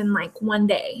her within like 1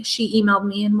 day. She emailed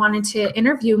me and wanted to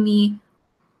interview me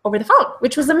over the phone,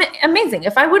 which was amazing.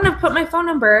 If I wouldn't have put my phone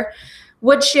number,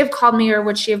 would she have called me or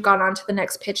would she have gone on to the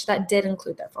next pitch that did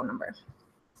include their phone number?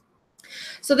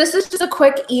 So this is just a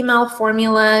quick email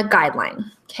formula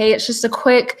guideline, okay? It's just a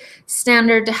quick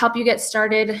standard to help you get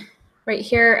started. Right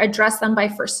here, address them by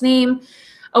first name,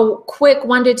 a quick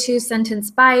 1 to 2 sentence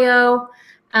bio,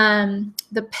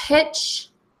 the pitch,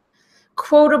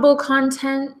 quotable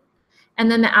content, and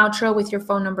then the outro with your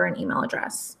phone number and email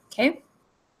address, okay?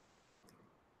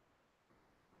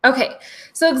 Okay,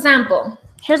 so example.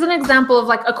 Here's an example of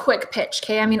like a quick pitch,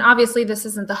 okay? I mean, obviously this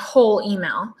isn't the whole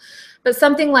email, but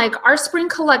something like our spring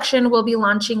collection will be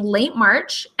launching late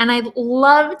March, and I'd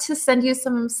love to send you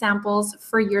some samples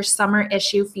for your summer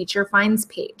issue feature finds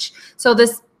page. So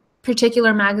this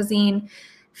particular magazine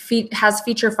has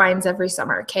feature finds every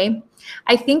summer, okay?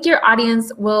 I think your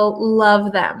audience will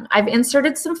love them. I've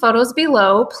inserted some photos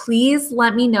below. Please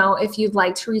let me know if you'd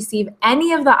like to receive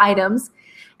any of the items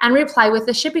and reply with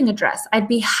the shipping address. I'd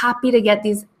be happy to get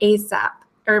these ASAP.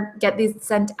 or get these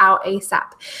sent out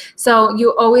ASAP. So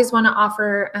you always want to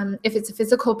offer, if it's a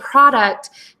physical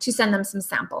product, to send them some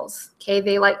samples. Okay,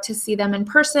 they like to see them in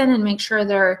person and make sure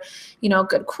they're,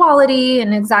 good quality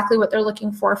and exactly what they're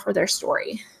looking for their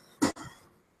story.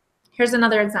 Here's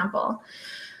another example.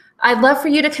 I'd love for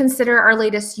you to consider our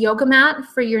latest yoga mat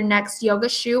for your next yoga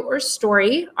shoot or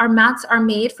story. Our mats are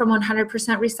made from 100%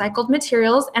 recycled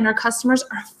materials, and our customers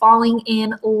are falling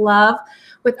in love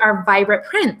with our vibrant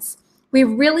prints. We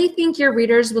really think your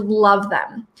readers would love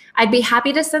them. I'd be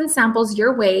happy to send samples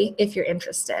your way if you're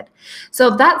interested. So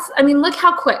look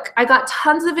how quick. I got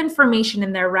tons of information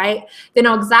in there, right? They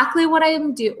know exactly what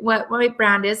what my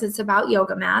brand is. It's about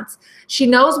yoga mats. She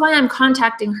knows why I'm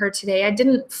contacting her today. I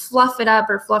didn't fluff it up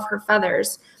or fluff her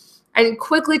feathers. I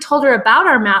quickly told her about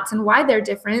our mats and why they're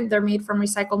different. They're made from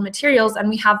recycled materials and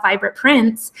we have vibrant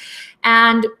prints.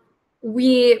 And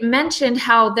we mentioned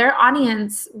how their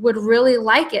audience would really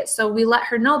like it. So we let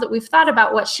her know that we've thought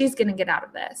about what she's going to get out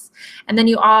of this. And then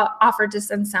you offered to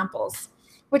send samples,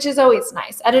 which is always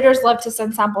nice. Editors love to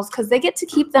send samples because they get to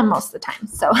keep them most of the time.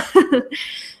 So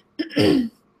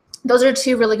those are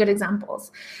two really good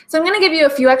examples. So I'm going to give you a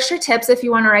few extra tips if you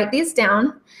want to write these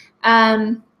down.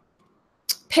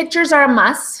 Pictures are a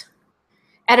must.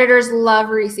 Editors love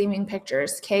receiving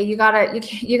pictures. Okay, you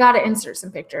gotta insert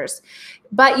some pictures,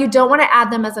 but you don't want to add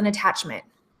them as an attachment.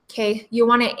 Okay, you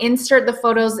want to insert the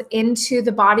photos into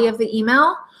the body of the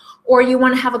email, or you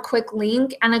want to have a quick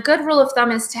link. And a good rule of thumb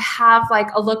is to have like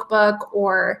a lookbook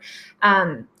or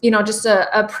just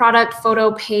a product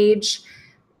photo page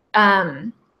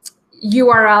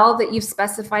URL that you've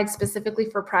specified specifically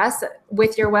for press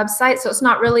with your website. So it's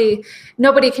not really,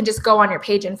 nobody can just go on your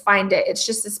page and find it. It's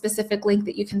just a specific link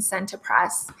that you can send to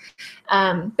press.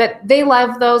 But they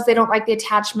love those. They don't like the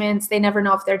attachments. They never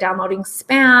know if they're downloading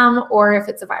spam or if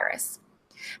it's a virus.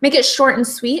 Make it short and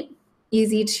sweet,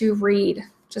 easy to read,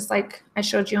 just like I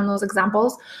showed you in those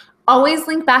examples. Always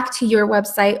link back to your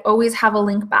website. Always have a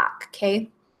link back, okay?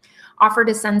 Offer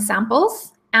to send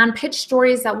samples and pitch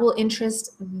stories that will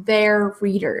interest their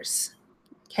readers,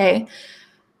 okay?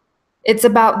 It's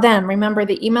about them. Remember,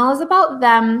 the email is about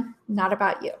them, not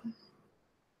about you.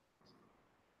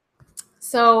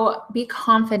 So be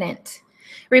confident.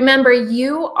 Remember,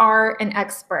 you are an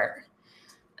expert.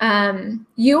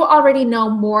 You already know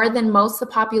more than most of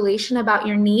the population about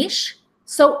your niche,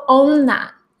 so own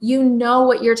that. You know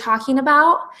what you're talking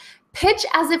about. Pitch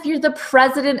as if you're the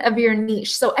president of your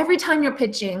niche. So every time you're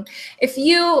pitching, if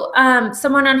you,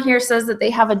 someone on here says that they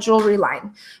have a jewelry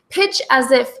line, pitch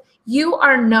as if you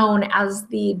are known as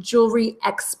the jewelry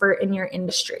expert in your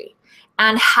industry,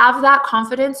 and have that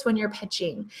confidence when you're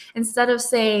pitching. Instead of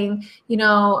saying,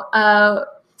 let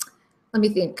me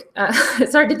think,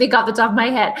 it's hard to think off the top of my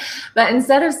head, but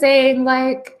instead of saying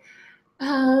like,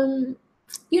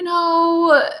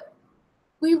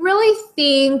 we really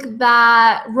think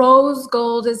that rose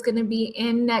gold is going to be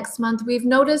in next month. We've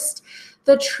noticed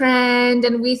the trend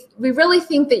and we really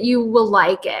think that you will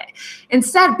like it.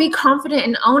 Instead, be confident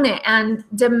and own it and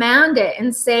demand it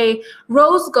and say,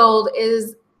 rose gold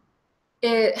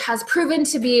it has proven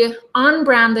to be on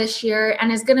brand this year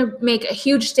and is going to make a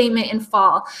huge statement in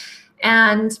fall.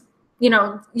 And,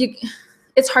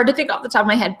 it's hard to think off the top of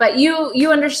my head, but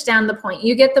you understand the point.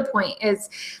 You get the point. Is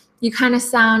you kind of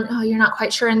sound, oh, you're not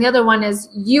quite sure. And the other one is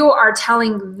you are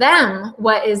telling them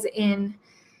what is in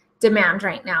demand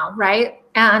right now, right?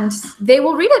 And they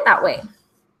will read it that way.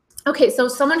 Okay, so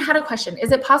someone had a question.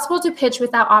 Is it possible to pitch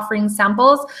without offering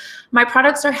samples? My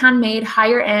products are handmade,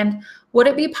 higher end. Would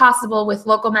it be possible with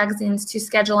local magazines to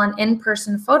schedule an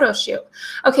in-person photo shoot?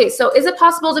 Okay, so is it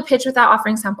possible to pitch without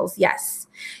offering samples? Yes.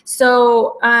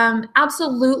 So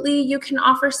absolutely you can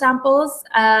offer samples,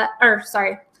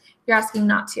 you're asking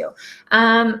not to.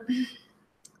 I've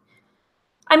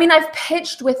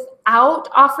pitched without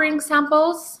offering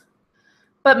samples,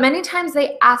 but many times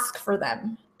they ask for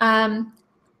them.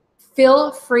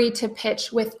 Feel free to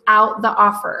pitch without the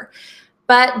offer,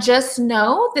 but just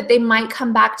know that they might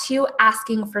come back to you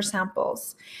asking for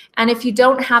samples. And if you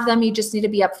don't have them, you just need to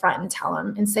be upfront and tell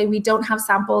them and say, we don't have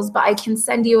samples, but I can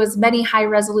send you as many high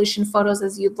resolution photos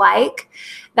as you'd like.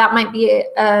 That might be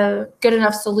a good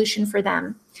enough solution for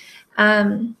them.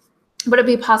 Would it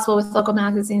be possible with local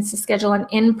magazines to schedule an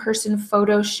in-person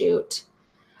photo shoot?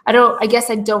 I guess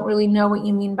I don't really know what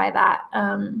you mean by that.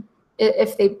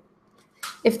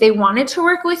 If they wanted to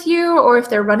work with you or if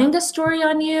they're running a story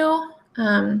on you,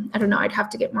 I don't know. I'd have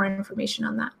to get more information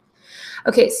on that.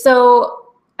 Okay,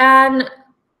 so, and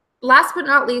last but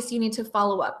not least, you need to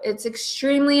follow up. It's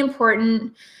extremely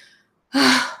important.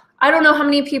 I don't know how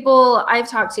many people I've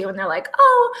talked to and they're like,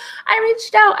 oh, I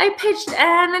reached out, I pitched,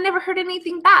 and I never heard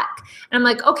anything back. And I'm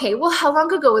like, okay, well, how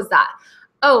long ago was that?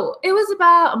 Oh, it was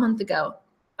about a month ago.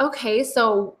 Okay,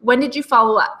 so when did you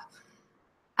follow up?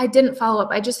 I didn't follow up.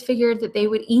 I just figured that they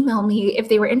would email me if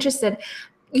they were interested.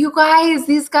 You guys,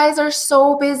 these guys are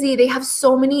so busy. They have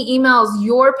so many emails.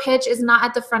 Your pitch is not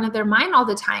at the front of their mind all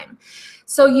the time.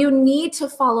 So you need to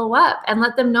follow up and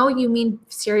let them know you mean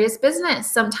serious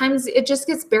business. Sometimes it just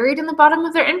gets buried in the bottom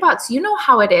of their inbox. You know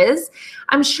how it is.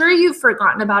 I'm sure you've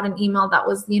forgotten about an email that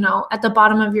was, at the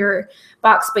bottom of your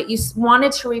box, but you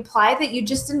wanted to reply that you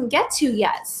just didn't get to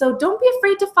yet. So don't be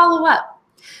afraid to follow up.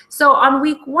 So on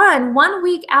week 1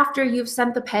 week after you've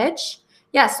sent the pitch,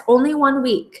 yes, only 1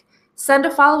 week, send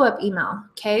a follow-up email,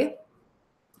 okay?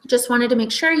 Just wanted to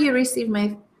make sure you received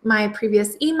my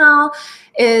previous email.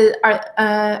 Are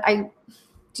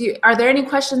there any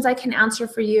questions I can answer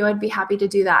for you? I'd be happy to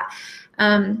do that.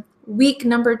 Week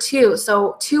number 2,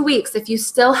 so 2 weeks. If you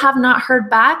still have not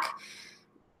heard back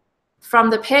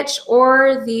from the pitch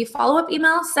or the follow-up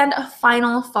email, send a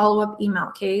final follow-up email,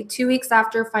 okay? 2 weeks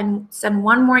after, send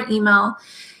one more email.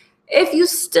 If you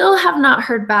still have not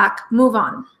heard back, move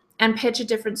on and pitch a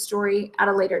different story at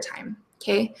a later time,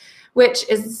 okay? Which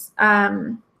is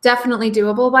definitely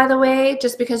doable, by the way.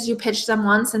 Just because you pitched them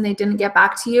once and they didn't get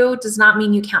back to you does not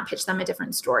mean you can't pitch them a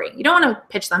different story. You don't want to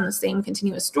pitch them the same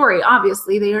continuous story.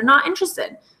 Obviously, they are not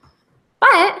interested.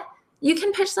 But you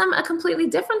can pitch them a completely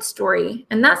different story.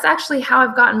 And that's actually how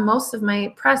I've gotten most of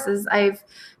my press is I've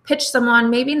pitched someone,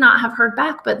 maybe not have heard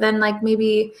back, but then like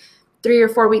maybe 3 or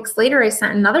 4 weeks later, I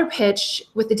sent another pitch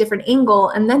with a different angle,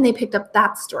 and then they picked up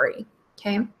that story,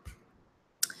 okay?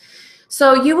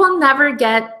 So you will never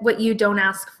get what you don't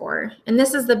ask for. And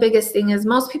this is the biggest thing is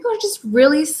most people are just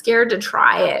really scared to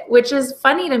try it, which is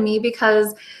funny to me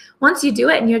because once you do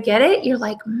it and you get it, you're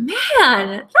like, man,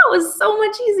 that was so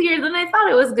much easier than I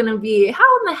thought it was gonna be.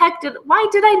 How in the heck why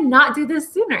did I not do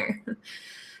this sooner?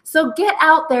 So get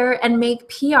out there and make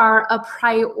PR a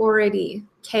priority,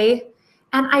 okay?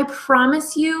 And I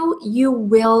promise you, you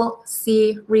will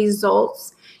see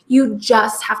results. You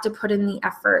just have to put in the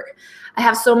effort. I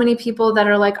have so many people that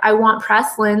are like, I want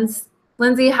press,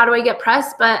 Lindsay, how do I get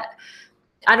press? But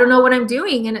I don't know what I'm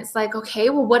doing. And it's like, okay,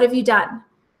 well, what have you done?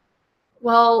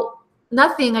 Well,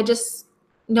 nothing.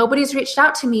 Nobody's reached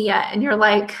out to me yet. And you're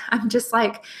like, I'm just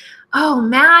like, oh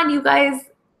man, you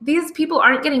guys, these people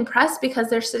aren't getting pressed because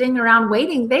they're sitting around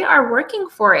waiting. They are working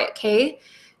for it, okay?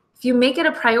 If you make it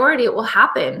a priority, it will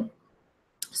happen.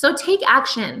 So take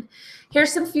action.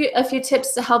 Here's a few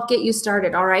tips to help get you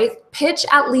started, all right? Pitch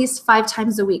at least 5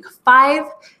 times a week. 5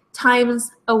 times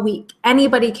a week.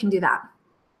 Anybody can do that.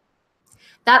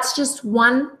 That's just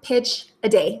 1 pitch a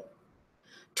day.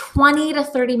 20 to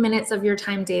 30 minutes of your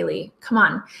time daily. Come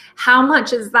on. How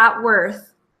much is that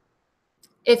worth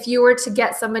if you were to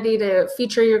get somebody to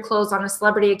feature your clothes on a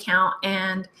celebrity account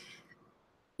and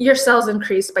your sales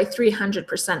increased by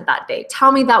 300% that day?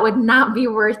 Tell me that would not be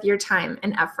worth your time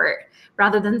and effort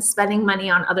rather than spending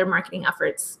money on other marketing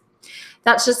efforts.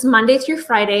 That's just Monday through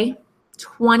Friday,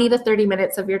 20 to 30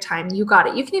 minutes of your time. You got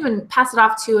it. You can even pass it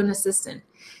off to an assistant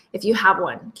if you have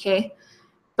one, okay?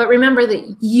 But remember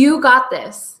that you got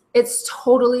this. It's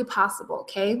totally possible,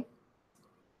 okay?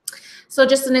 So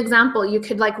just an example, you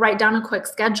could like write down a quick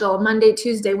schedule, Monday,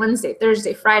 Tuesday, Wednesday,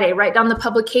 Thursday, Friday. Write down the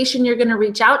publication you're gonna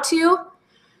reach out to.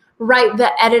 Write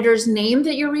the editor's name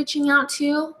that you're reaching out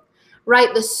to.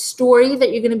 Write the story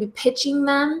that you're going to be pitching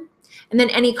them, and then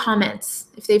any comments.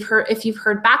 If you've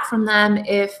heard back from them,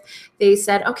 if they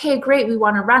said, okay, great, we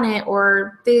want to run it,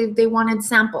 or they wanted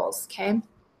samples, okay?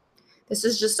 This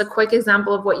is just a quick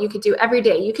example of what you could do every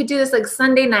day. You could do this like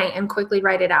Sunday night and quickly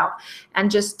write it out and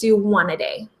just do 1 a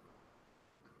day.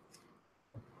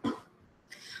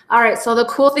 All right, so the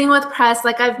cool thing with press,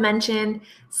 like I've mentioned,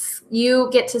 you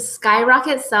get to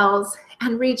skyrocket sales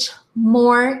and reach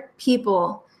more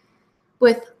people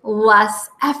with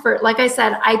less effort. Like I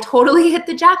said, I totally hit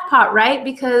the jackpot, right?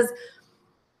 Because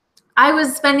I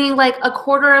was spending like a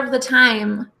quarter of the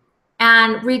time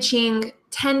and reaching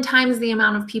 10 times the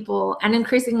amount of people and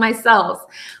increasing my sales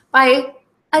by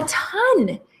a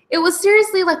ton. It was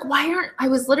seriously like, I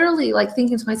was literally like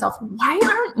thinking to myself, why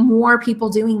aren't more people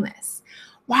doing this?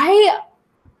 Why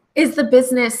is the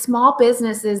business, small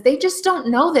businesses, they just don't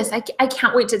know this. I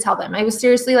can't wait to tell them. I was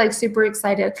seriously like super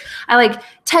excited. I like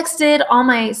texted all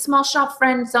my small shop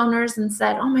friends, owners, and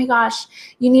said, oh my gosh,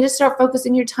 you need to start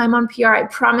focusing your time on PR. I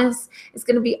promise it's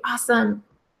going to be awesome.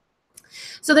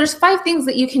 So there's 5 things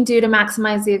that you can do to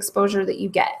maximize the exposure that you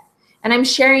get. And I'm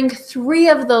sharing 3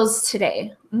 of those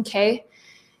today, okay?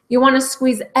 You want to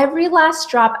squeeze every last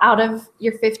drop out of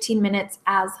your 15 minutes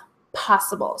as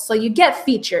possible. So you get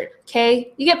featured,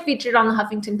 okay? You get featured on the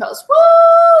Huffington Post.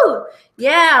 Woo!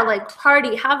 Yeah, like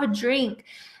party, have a drink,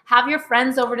 have your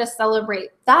friends over to celebrate.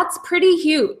 That's pretty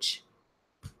huge.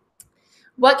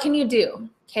 What can you do?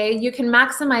 Okay, you can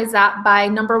maximize that by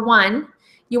number one,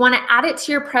 you want to add it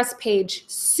to your press page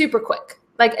super quick.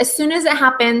 Like as soon as it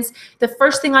happens, the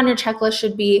first thing on your checklist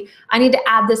should be, I need to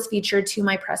add this feature to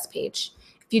my press page.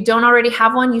 If you don't already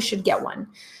have one, you should get one.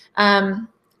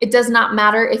 It does not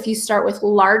matter if you start with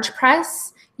large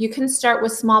press. You can start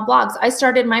with small blogs. I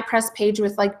started my press page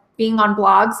with like being on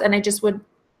blogs, and I just would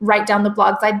write down the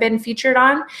blogs I'd been featured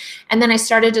on. And then I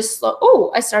started to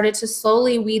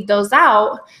slowly weed those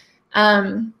out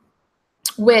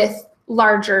with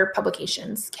larger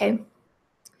publications, okay?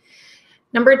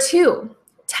 Number two,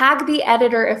 tag the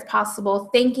editor if possible,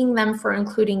 thanking them for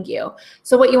including you.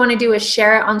 So what you want to do is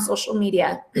share it on social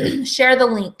media. Share the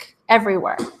link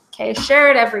everywhere, okay? Share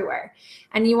it everywhere.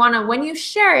 And you want to, when you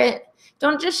share it,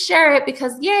 don't just share it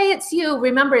because, yay, it's you.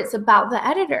 Remember, it's about the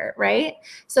editor, right?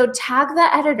 So tag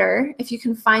the editor if you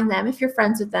can find them, if you're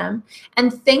friends with them,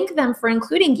 and thank them for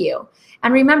including you.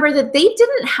 And remember that they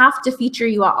didn't have to feature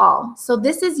you at all. So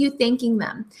this is you thanking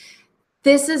them.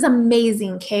 This is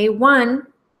amazing, okay? One,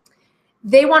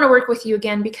 they want to work with you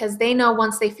again because they know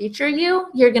once they feature you,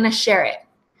 you're going to share it.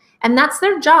 And that's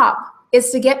their job, is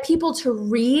to get people to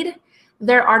read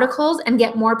their articles and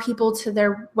get more people to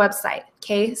their website,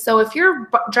 okay? So if you're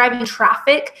driving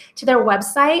traffic to their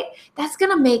website, that's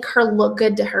gonna make her look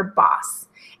good to her boss,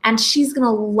 and she's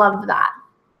gonna love that.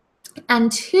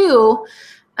 And two,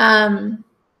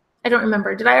 I don't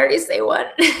remember, did I already say one?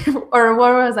 Or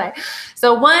where was I?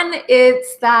 So one,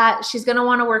 it's that she's gonna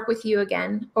wanna work with you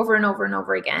again, over and over and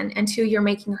over again, and two, you're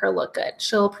making her look good.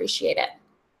 She'll appreciate it.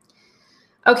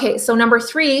 Okay, so number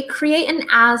three, create an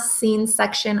as seen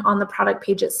section on the product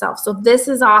page itself. So this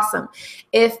is awesome.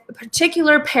 If a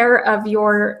particular pair of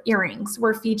your earrings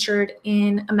were featured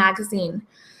in a magazine,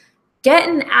 get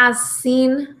an as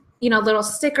seen, little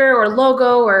sticker or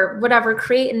logo or whatever,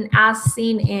 create an as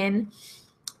seen in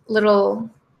little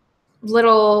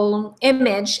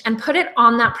image and put it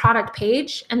on that product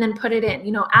page, and then put it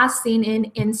in, as seen in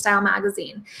InStyle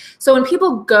magazine. So when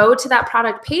people go to that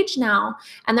product page now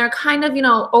and they're kind of,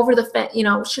 over the fence,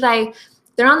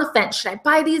 they're on the fence, should I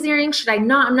buy these earrings? Should I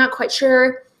not? I'm not quite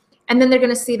sure. And then they're going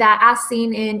to see that as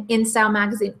seen in InStyle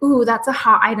magazine. Ooh, that's a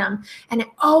hot item. And it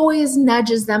always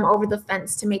nudges them over the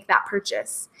fence to make that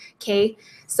purchase. Okay.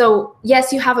 So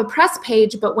yes, you have a press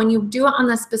page, but when you do it on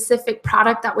the specific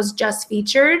product that was just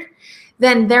featured,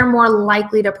 then they're more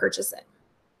likely to purchase it.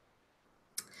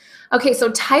 Okay,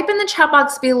 so type in the chat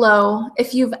box below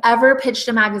if you've ever pitched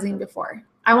a magazine before.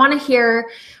 I want to hear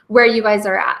where you guys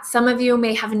are at. Some of you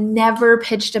may have never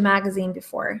pitched a magazine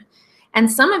before,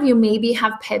 and some of you maybe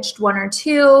have pitched one or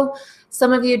two.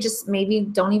 Some of you just maybe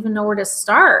don't even know where to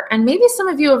start. And maybe some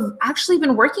of you have actually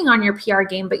been working on your PR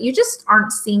game, but you just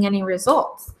aren't seeing any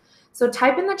results. So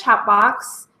type in the chat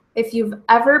box if you've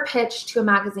ever pitched to a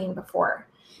magazine before.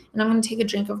 And I'm going to take a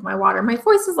drink of my water. My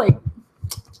voice is like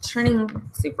turning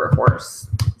super hoarse.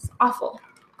 It's awful.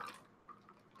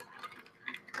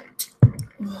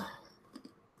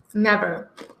 Never.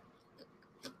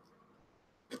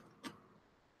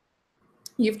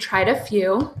 You've tried a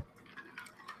few.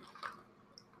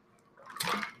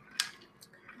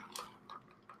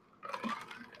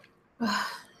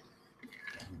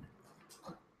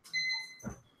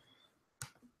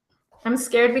 I'm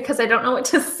scared because I don't know what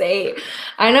to say.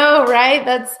 I know,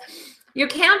 right? You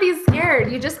can't be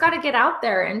scared. You just got to get out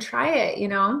there and try it,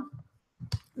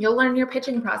 You'll learn your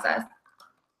pitching process.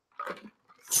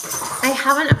 I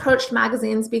haven't approached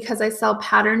magazines because I sell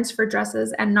patterns for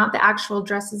dresses and not the actual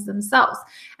dresses themselves,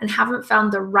 and haven't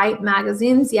found the right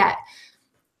magazines yet.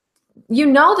 You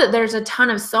know that there's a ton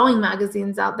of sewing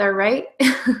magazines out there, right?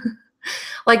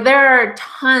 Like there are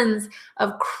tons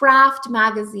of craft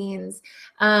magazines,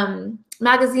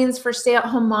 magazines for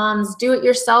stay-at-home moms,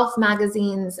 do-it-yourself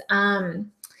magazines. I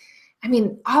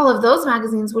mean, all of those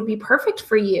magazines would be perfect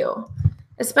for you,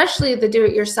 especially the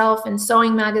do-it-yourself and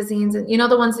sewing magazines, and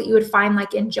the ones that you would find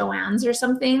like in Joann's or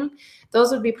something. Those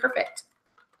would be perfect.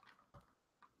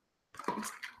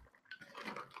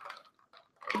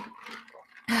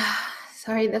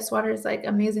 Sorry, this water is like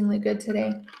amazingly good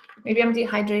today. Maybe I'm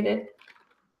dehydrated.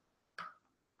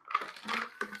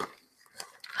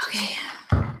 Okay.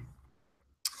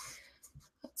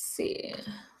 Let's see.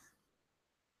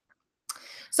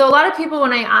 So a lot of people,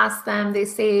 when I ask them, they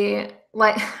say,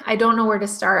 like, I don't know where to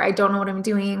start. I don't know what I'm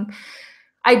doing.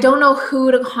 I don't know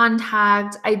who to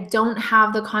contact. I don't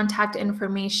have the contact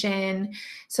information.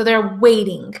 So they're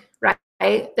waiting, right?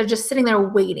 right? They're just sitting there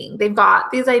waiting. They've got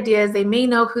these ideas. They may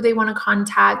know who they want to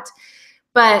contact,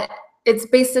 but it's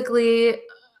basically,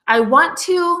 I want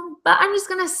to, but I'm just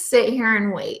going to sit here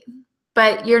and wait.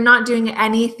 But you're not doing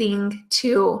anything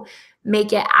to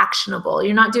make it actionable.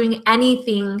 You're not doing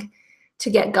anything to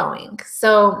get going.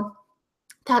 So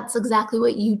that's exactly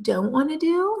what you don't want to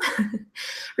do.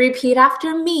 Repeat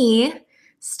after me.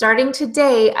 Starting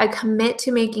today, I commit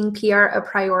to making PR a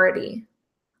priority.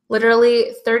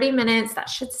 Literally 30 minutes. That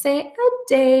should say a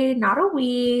day, not a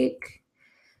week.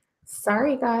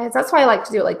 Sorry, guys. That's why I like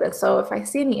to do it like this. So if I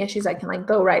see any issues, I can like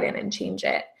go right in and change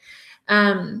it.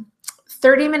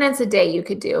 30 minutes a day you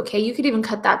could do, okay? You could even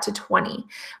cut that to 20.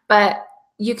 But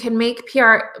you can make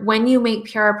PR, when you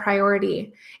make PR a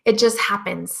priority, it just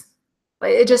happens.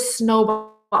 It just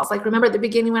snowballs. Like, remember at the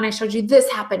beginning when I showed you this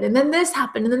happened, and then this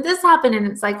happened, and then this happened, and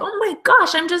it's like, oh my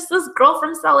gosh, I'm just this girl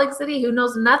from Salt Lake City who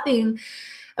knows nothing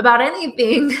about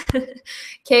anything.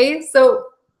 Okay, so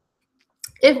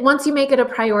if once you make it a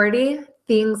priority,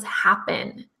 things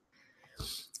happen.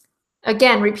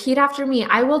 Again, repeat after me.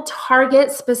 I will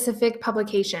target specific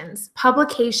publications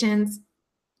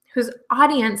whose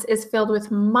audience is filled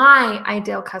with my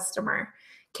ideal customer.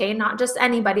 Okay, not just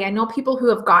anybody. I know people who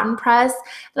have gotten press,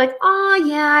 like, oh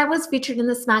yeah, I was featured in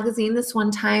this magazine this one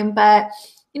time, but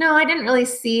I didn't really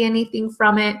see anything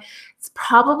from it. It's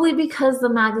probably because the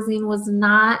magazine was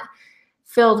not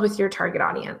filled with your target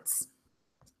audience.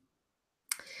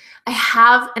 I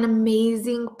have an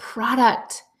amazing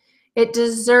product. It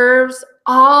deserves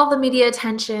all the media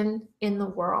attention in the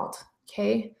world.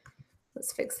 Okay,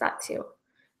 let's fix that too.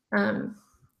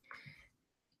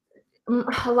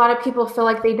 A lot of people feel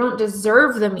like they don't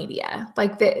deserve the media.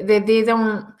 Like they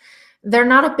don't, they're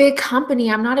not a big company.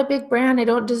 I'm not a big brand. I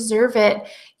don't deserve it.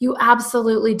 You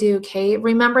absolutely do, okay?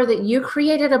 Remember that you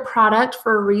created a product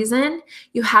for a reason.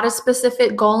 You had a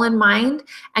specific goal in mind,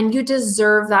 and you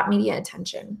deserve that media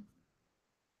attention.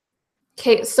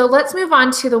 Okay, so let's move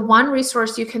on to the one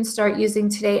resource you can start using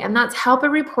today, and that's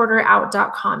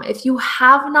helpareporterout.com. If you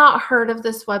have not heard of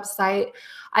this website,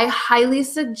 I highly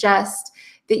suggest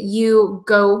that you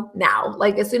go now.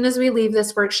 Like, as soon as we leave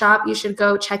this workshop, you should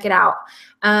go check it out.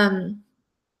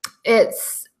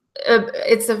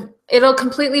 It'll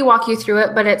completely walk you through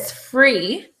it, but it's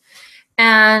free.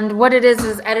 And what it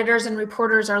is editors and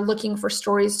reporters are looking for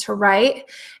stories to write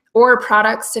or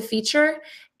products to feature.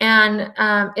 And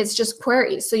it's just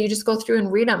queries. So you just go through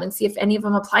and read them and see if any of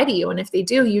them apply to you. And if they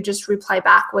do, you just reply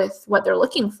back with what they're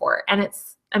looking for. And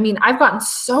I've gotten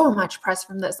so much press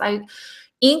from this.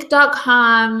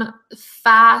 Inc.com,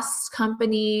 Fast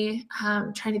Company,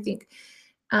 I'm trying to think,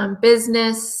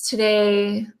 Business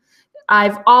Today.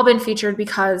 I've all been featured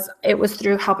because it was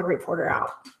through Help a Reporter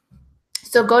Out.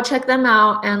 So go check them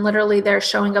out, and literally they're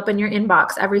showing up in your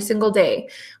inbox every single day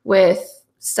with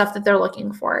stuff that they're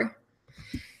looking for.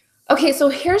 Okay, so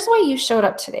here's why you showed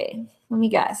up today. Let me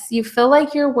guess. You feel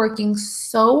like you're working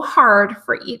so hard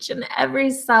for each and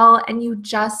every cell, and you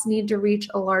just need to reach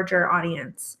a larger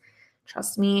audience.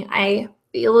 Trust me, I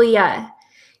feel ya.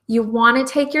 You want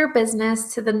to take your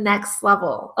business to the next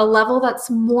level, a level that's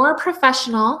more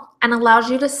professional and allows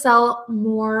you to sell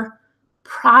more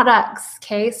products,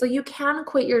 okay? So you can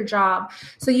quit your job,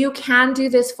 so you can do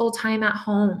this full-time at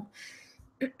home.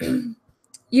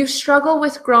 You struggle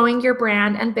with growing your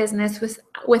brand and business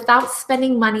without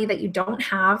spending money that you don't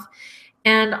have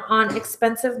and on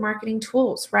expensive marketing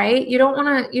tools, right? You don't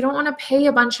want to pay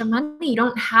a bunch of money. You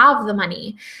don't have the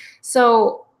money.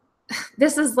 So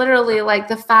this is literally like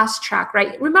the fast track,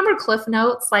 right? Remember Cliff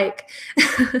Notes? Like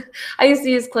I used to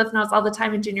use Cliff Notes all the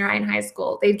time in junior high and high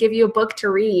school. They'd give you a book to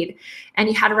read and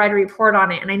you had to write a report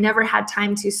on it. And I never had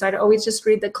time to, so I'd always just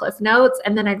read the Cliff Notes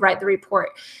and then I'd write the report.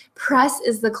 Press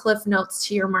is the Cliff Notes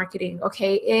to your marketing,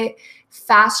 okay? It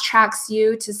fast tracks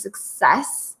you to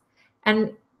success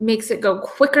and makes it go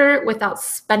quicker without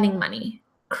spending money.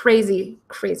 Crazy,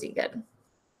 crazy good.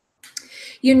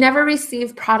 You never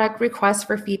receive product requests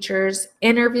for features,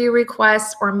 interview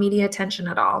requests, or media attention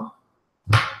at all.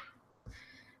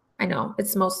 I know,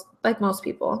 it's like most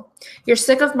people. You're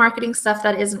sick of marketing stuff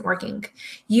that isn't working.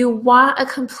 You want a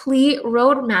complete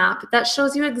roadmap that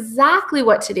shows you exactly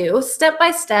what to do, step by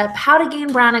step, how to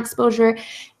gain brand exposure,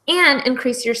 and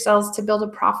increase your sales to build a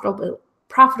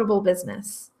profitable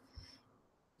business.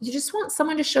 You just want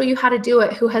someone to show you how to do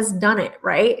it who has done it,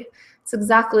 right? It's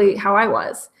exactly how I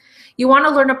was. You want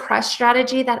to learn a press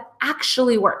strategy that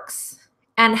actually works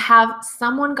and have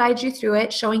someone guide you through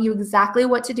it, showing you exactly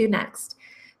what to do next.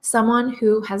 Someone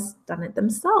who has done it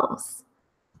themselves.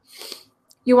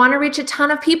 You want to reach a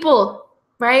ton of people,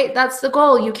 right? That's the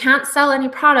goal. You can't sell any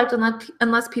product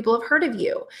unless people have heard of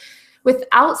you.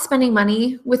 without spending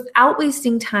money, without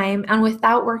wasting time, and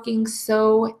without working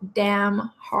so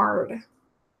damn hard.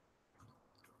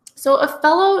 So a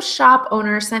fellow shop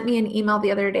owner sent me an email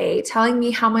the other day telling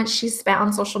me how much she spent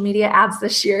on social media ads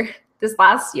this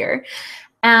last year,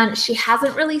 and she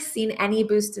hasn't really seen any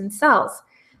boost in sales.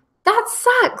 That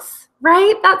sucks,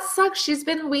 right? That sucks. She's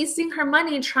been wasting her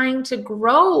money trying to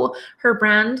grow her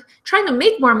brand, trying to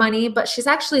make more money, but she's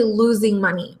actually losing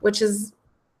money, which is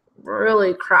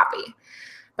really crappy.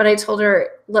 But I told her,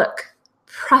 look,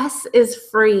 press is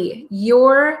free.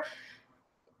 Your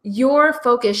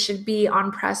focus should be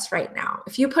on press right now.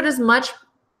 If you put as much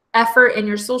effort in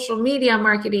your social media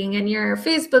marketing and your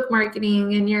Facebook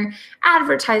marketing and your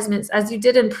advertisements as you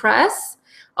did in press,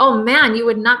 oh man, you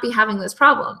would not be having this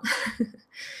problem.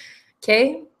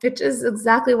 Okay, which is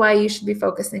exactly why you should be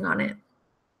focusing on it.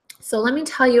 So let me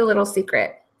tell you a little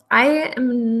secret. I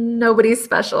am nobody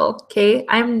special, okay?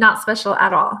 I'm not special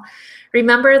at all.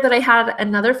 Remember that I had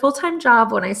another full-time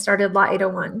job when I started Law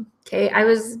 801, okay? I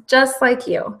was just like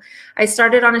you. I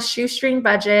started on a shoestring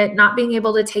budget, not being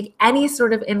able to take any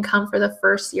sort of income for the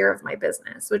first year of my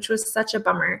business, which was such a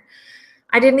bummer.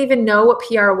 I didn't even know what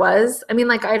PR was. I mean,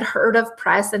 like I'd heard of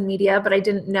press and media, but I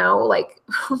didn't know like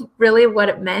really what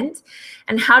it meant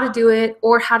and how to do it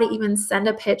or how to even send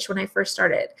a pitch when I first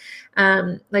started.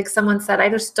 Like someone said, I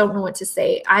just don't know what to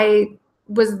say. I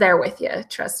was there with you,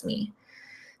 trust me.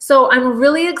 So I'm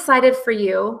really excited for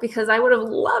you because I would have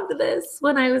loved this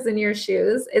when I was in your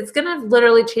shoes. It's going to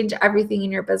literally change everything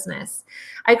in your business.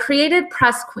 I created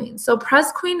Press Queen. So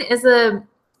Press Queen is a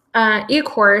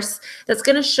e-course that's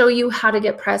going to show you how to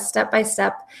get press step by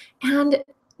step, and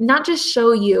not just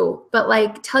show you, but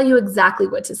like tell you exactly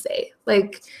what to say.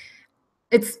 Like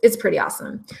it's pretty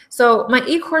awesome. So my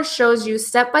e-course shows you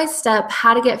step by step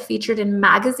how to get featured in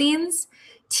magazines,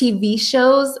 TV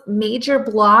shows, major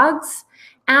blogs,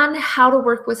 and how to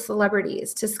work with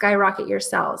celebrities to skyrocket your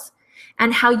sales,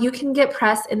 and how you can get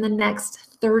press in the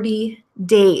next 30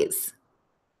 days.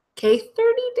 Okay, 30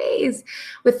 days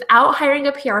without hiring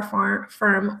a PR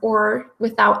firm or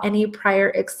without any prior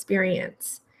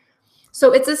experience.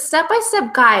 So it's a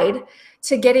step-by-step guide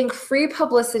to getting free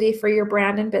publicity for your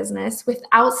brand and business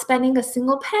without spending a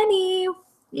single penny.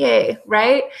 Yay,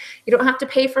 right? You don't have to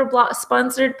pay for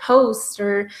sponsored posts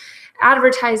or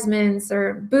advertisements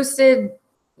or boosted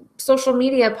social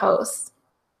media posts.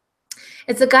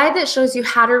 It's a guide that shows you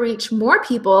how to reach more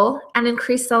people and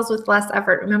increase sales with less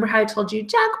effort. Remember how I told you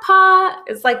jackpot?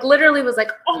 It's like literally was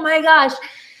like, oh my gosh,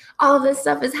 all of this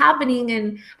stuff is happening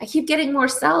and I keep getting more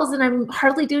sales and I'm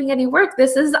hardly doing any work.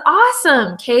 This is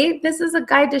awesome, okay? This is a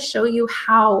guide to show you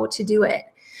how to do it.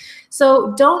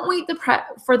 So don't wait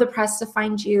for the press to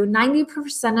find you.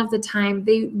 90% of the time,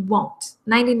 they won't.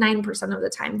 99% of the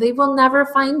time, they will never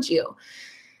find you.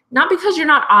 Not because you're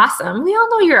not awesome. We all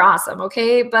know you're awesome,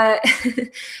 okay? But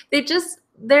they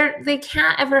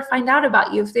can't ever find out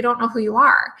about you if they don't know who you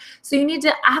are. So you need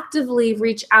to actively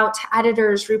reach out to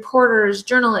editors, reporters,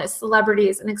 journalists,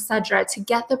 celebrities, and etc. to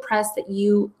get the press that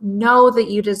you know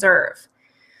that you deserve.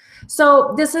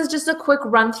 So this is just a quick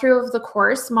run through of the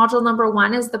course. Module number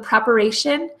 1 is the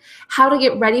preparation, how to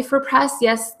get ready for press.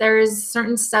 Yes, there is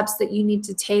certain steps that you need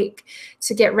to take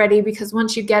to get ready because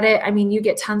once you get it, I mean, you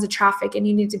get tons of traffic and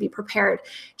you need to be prepared.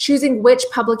 Choosing which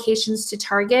publications to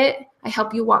target, I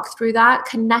help you walk through that.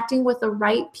 Connecting with the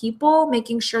right people,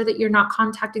 making sure that you're not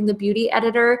contacting the beauty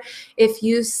editor. If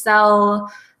you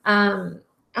sell, I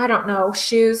don't know,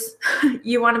 shoes,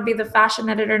 you want to be the fashion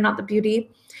editor, not the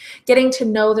beauty. Getting to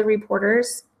know the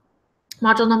reporters.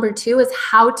 Module number 2 is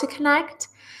how to connect.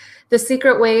 The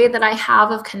secret way that I have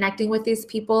of connecting with these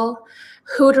people,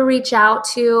 who to reach out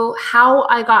to, how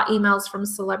I got emails from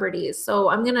celebrities. So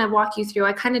I'm going to walk you through,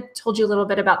 I kind of told you a little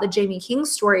bit about the Jamie King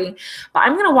story, but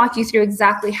I'm going to walk you through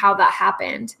exactly how that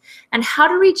happened and how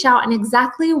to reach out and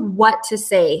exactly what to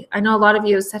say. I know a lot of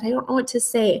you have said, I don't know what to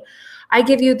say. I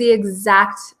give you the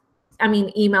exact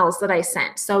emails that I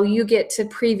sent. So you get to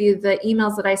preview the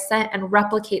emails that I sent and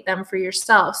replicate them for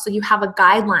yourself. So you have a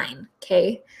guideline,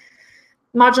 okay?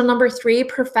 Module number 3,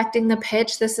 perfecting the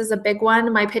pitch. This is a big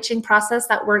one. My pitching process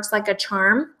that works like a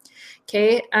charm,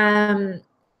 okay?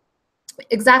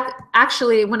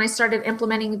 Actually, when I started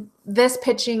implementing this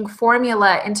pitching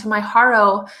formula into my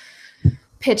Haro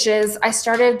pitches, I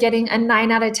started getting a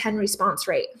 9 out of 10 response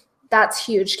rate. That's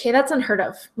huge. Okay, that's unheard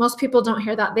of. Most people don't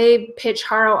hear that. They pitch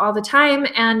Haro all the time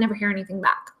and never hear anything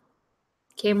back.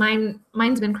 Okay,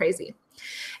 mine's been crazy.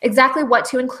 Exactly what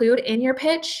to include in your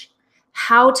pitch,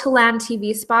 how to land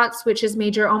TV spots, which is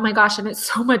major. Oh my gosh, and it's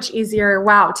so much easier.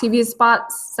 Wow, TV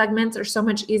spots segments are so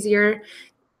much easier.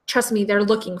 Trust me, they're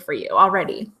looking for you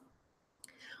already.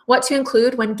 what to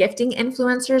include when gifting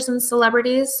influencers and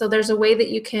celebrities. So there's a way that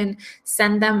you can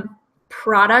send them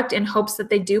product in hopes that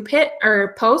they do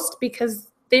post, because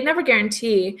they never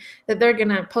guarantee that they're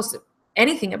going to post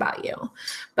anything about you.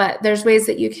 But there's ways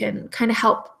that you can kind of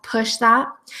help push that,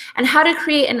 and how to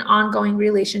create an ongoing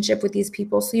relationship with these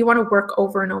people. So you want to work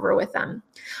over and over with them.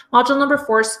 Module number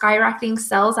 4, skyrocketing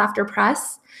sales after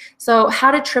press. So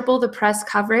how to triple the press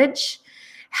coverage,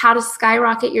 how to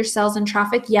skyrocket your sales and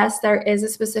traffic. Yes, there is a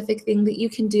specific thing that you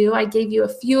can do. I gave you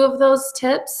a few of those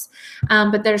tips,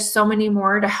 but there's so many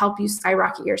more to help you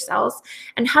skyrocket your sales,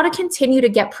 and how to continue to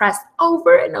get press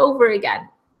over and over again.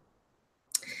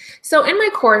 So in my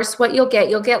course, what you'll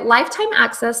get lifetime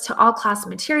access to all class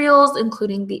materials,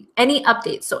 including any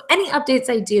updates. So any updates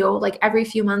I do, like every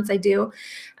few months I do,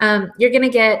 you're going to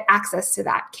get access to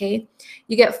that, okay?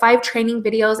 You get 5 training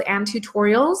videos and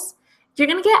tutorials. You're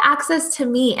going to get access to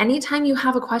me anytime you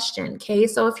have a question, okay?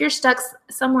 So if you're stuck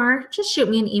somewhere, just shoot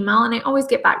me an email and I always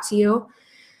get back to you.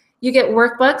 You get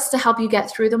workbooks to help you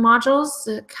get through the modules,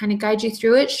 to kind of guide you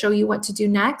through it, show you what to do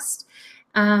next.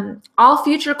 All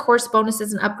future course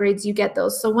bonuses and upgrades, you get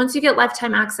those. So once you get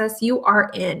lifetime access, you are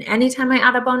in. Anytime I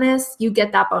add a bonus, you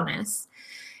get that bonus.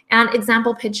 And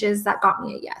example pitches that got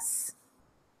me a yes.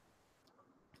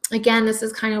 Again, this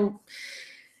is kind of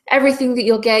everything that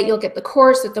you'll get. You'll get the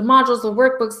course with the modules, the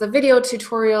workbooks, the video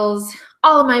tutorials,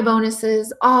 all of my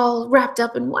bonuses, all wrapped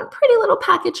up in one pretty little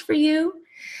package for you.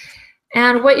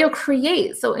 And what you'll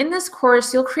create. So in this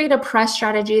course, you'll create a press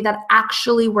strategy that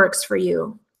actually works for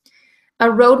you. A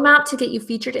roadmap to get you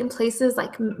featured in places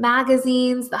like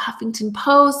magazines, the Huffington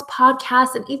Post,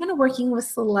 podcasts, and even working with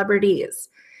celebrities.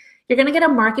 You're going to get a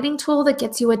marketing tool that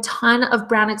gets you a ton of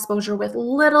brand exposure with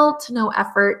little to no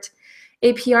effort,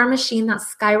 a PR machine that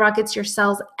skyrockets your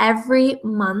sales every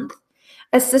month,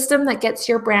 a system that gets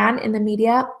your brand in the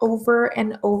media over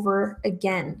and over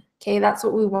again. Okay, that's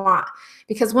what we want,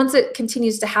 because once it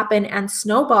continues to happen and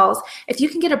snowballs, if you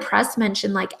can get a press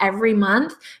mention like every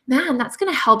month, man, that's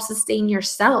going to help sustain your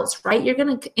sales, right? You're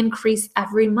going to increase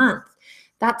every month.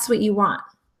 That's what you want.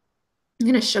 I'm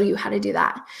going to show you how to do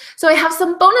that. So I have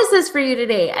some bonuses for you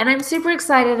today, and I'm super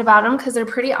excited about them because they're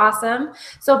pretty awesome.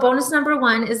 So bonus number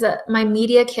 1 is my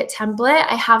media kit template.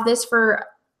 I have this for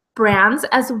brands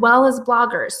as well as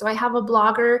bloggers. So I have a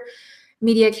blogger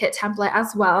media kit template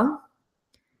as well.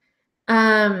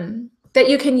 That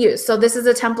you can use. So this is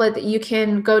a template that you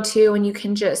can go to and you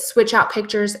can just switch out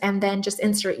pictures and then just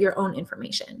insert your own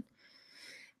information.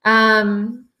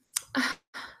 That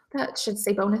should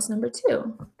say bonus number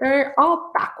 2. They're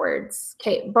all backwards.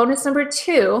 Okay, bonus number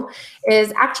 2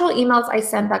 is actual emails I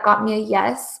sent that got me a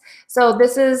yes. So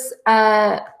this is,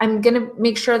 I'm going to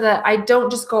make sure that I don't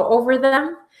just go over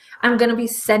them. I'm going to be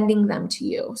sending them to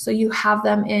you. So you have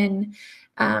them in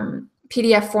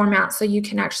PDF format so you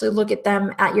can actually look at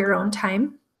them at your own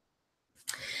time.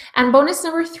 And bonus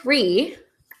number 3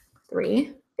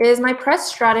 is my press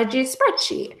strategy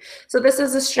spreadsheet. So this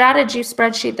is a strategy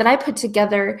spreadsheet that I put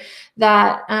together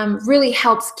that really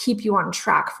helps keep you on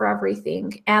track for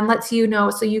everything and lets you know,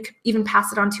 so you can even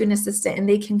pass it on to an assistant and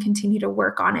they can continue to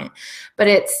work on it. But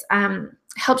it's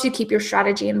helps you keep your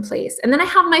strategy in place. And then I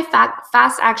have my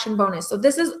fast action bonus. So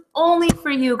this is only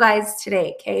for you guys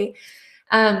today, okay?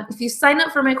 If you sign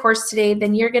up for my course today,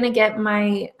 then you're going to get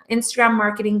my Instagram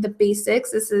marketing, the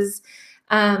basics. This is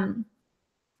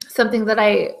something that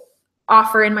I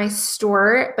offer in my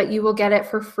store, but you will get it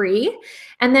for free.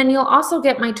 And then you'll also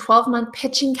get my 12-month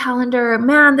pitching calendar.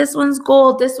 Man, this one's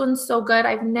gold. This one's so good.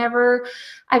 I've never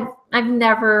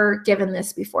given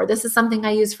this before. This is something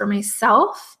I use for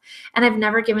myself, and I've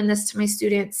never given this to my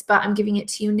students, but I'm giving it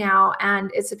to you now.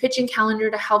 And it's a pitching calendar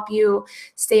to help you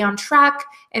stay on track.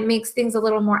 It makes things a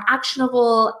little more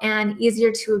actionable and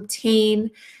easier to obtain.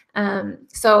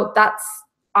 So that's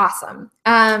awesome.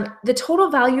 The total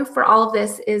value for all of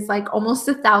this is like almost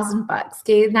 $1,000,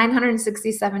 okay?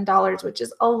 $967, which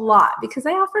is a lot because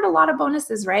I offered a lot of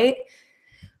bonuses, right?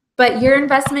 But your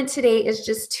investment today is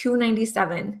just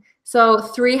 $297. So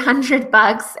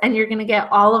 $300, and you're going to get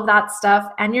all of that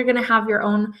stuff, and you're going to have your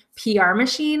own PR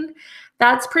machine.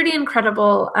 That's pretty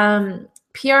incredible.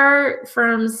 PR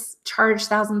firms charge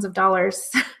thousands of dollars.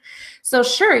 So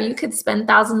sure, you could spend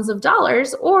thousands of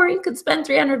dollars, or you could spend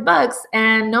 $300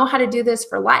 and know how to do this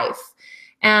for life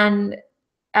and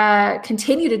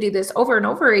continue to do this over and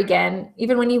over again,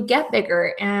 even when you get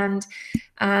bigger, and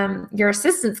your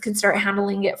assistants can start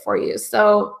handling it for you.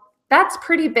 So that's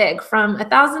pretty big, from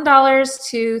 $1,000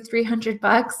 to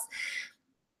 $300.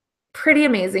 Pretty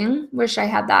amazing. Wish I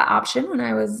had that option when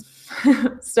I was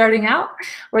starting out.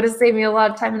 Would have saved me a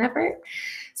lot of time and effort.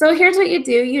 So here's what you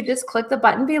do. You just click the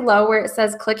button below where it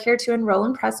says click here to enroll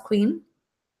in Press Queen.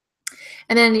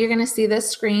 And then you're going to see this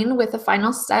screen with the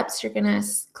final steps. You're going to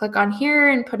click on here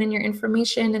and put in your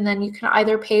information, and then you can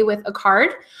either pay with a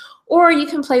card or you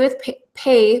can play with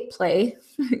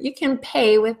you can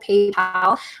pay with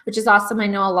PayPal, which is awesome. I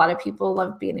know a lot of people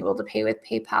love being able to pay with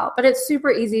PayPal, but it's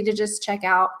super easy to just check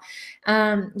out.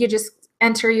 You just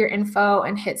enter your info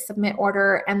and hit submit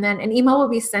order, and then an email will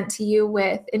be sent to you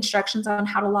with instructions on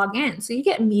how to log in. So you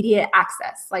get immediate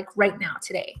access, like right now,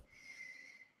 today.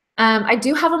 I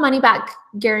do have a money back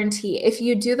guarantee. If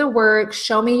you do the work,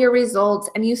 show me your results,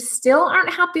 and you still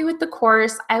aren't happy with the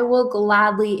course, I will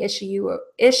gladly issue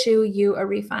you a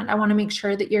refund. I want to make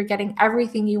sure that you're getting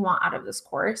everything you want out of this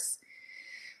course.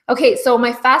 Okay, so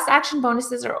my fast action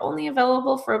bonuses are only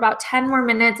available for about 10 more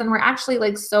minutes, and we're actually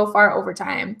like so far over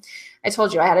time. I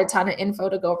told you I had a ton of info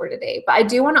to go over today, but I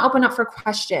do want to open up for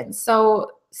questions.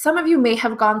 So some of you may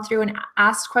have gone through and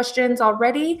asked questions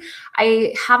already.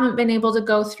 I haven't been able to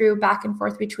go through back and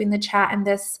forth between the chat and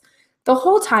this the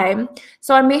whole time,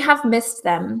 so I may have missed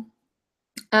them.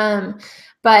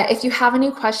 But if you have any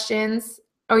questions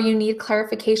or you need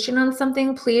clarification on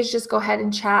something, please just go ahead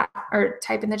and chat or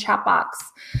type in the chat box.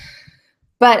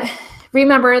 But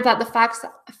remember that the fast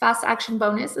action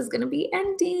bonus is going to be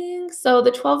ending. So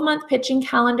the 12-month pitching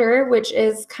calendar, which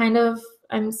is kind of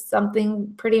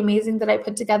something pretty amazing that I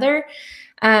put together.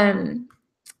 And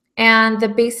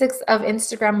the basics of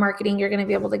Instagram marketing, you're going to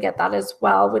be able to get that as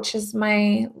well, which is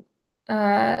my,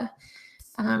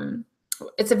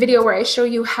 it's a video where I show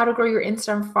you how to grow your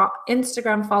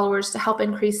Instagram followers to help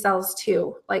increase sales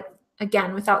too. Like,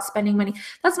 again, without spending money.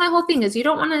 That's my whole thing, is you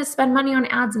don't want to spend money on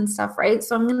ads and stuff, right?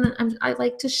 So I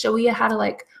like to show you how to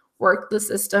like work the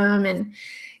system and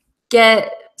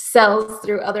get sales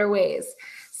through other ways.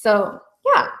 So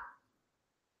yeah.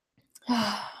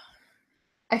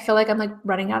 I feel like I'm like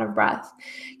running out of breath.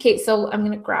 Okay, so I'm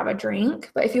going to grab a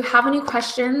drink. But if you have any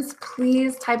questions,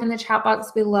 please type in the chat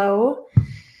box below.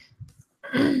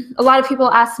 A lot of people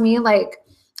ask me like,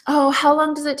 oh, how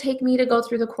long does it take me to go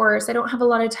through the course? I don't have a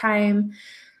lot of time.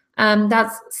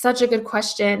 That's such a good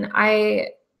question.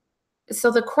 So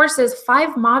the course is 5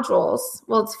 modules.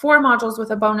 Well, it's 4 modules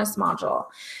with a bonus module.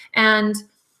 And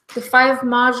the 5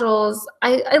 modules,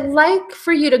 I like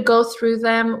for you to go through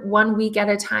them 1 week at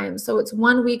a time. So it's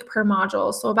 1 week per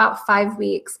module, so about 5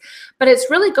 weeks. But it's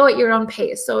really go at your own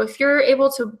pace. So if you're able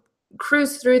to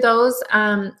cruise through those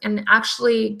and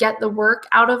actually get the work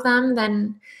out of them,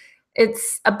 then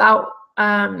it's about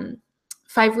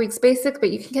 5 weeks basic,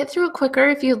 but you can get through it quicker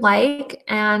if you like.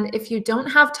 And if you don't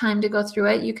have time to go through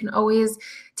it, you can always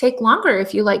take longer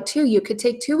if you like to. You could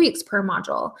take 2 weeks per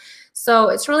module. So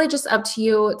it's really just up to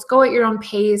you. It's go at your own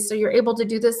pace. So you're able to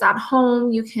do this at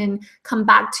home. You can come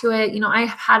back to it. You know, I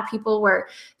have had people where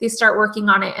they start working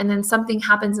on it and then something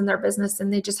happens in their business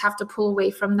and they just have to pull away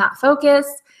from that focus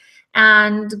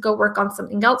and go work on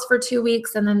something else for 2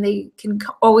 weeks, and then they can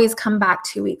always come back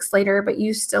 2 weeks later, but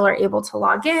you still are able to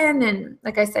log in. And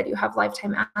like I said, you have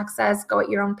lifetime access, go at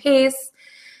your own pace.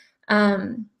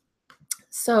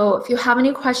 So if you have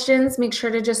any questions, make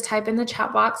sure to just type in the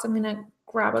chat box. I'm going to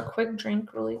grab a quick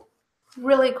drink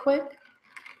really quick.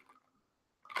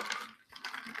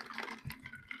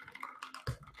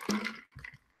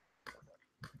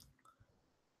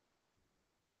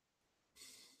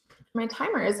 My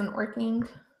timer isn't working.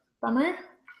 Bummer.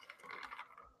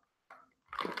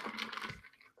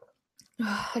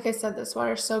 Like I said, this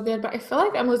water's so good, but I feel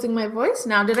like I'm losing my voice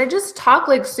now. Did I just talk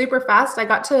like super fast? I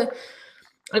got to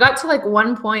like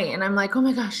 1 point and I'm like, oh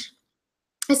my gosh,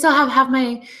 I still have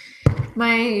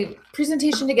my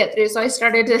presentation to get through. So I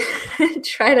started to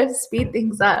try to speed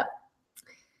things up.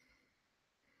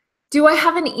 Do I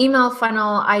have an email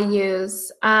funnel I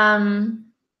use?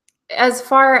 As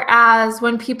far as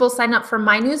when people sign up for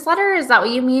my newsletter, is that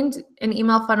what you mean? An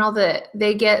email funnel that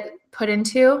they get put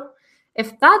into?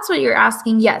 If that's what you're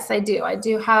asking, yes, I do. I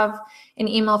do have an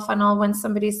email funnel when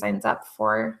somebody signs up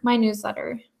for my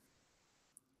newsletter.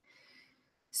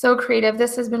 So creative.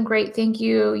 This has been great. Thank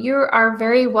you. You are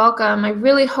very welcome. I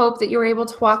really hope that you were able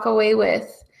to walk away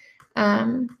with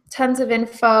tons of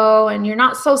info and you're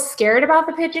not so scared about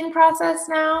the pitching process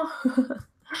now.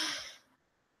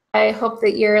 I hope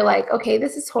that you're like, okay,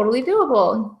 this is totally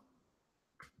doable.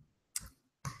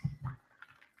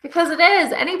 Because it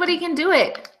is. Anybody can do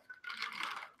it.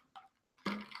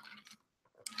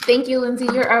 Thank you, Lindsay.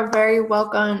 You are very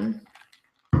welcome.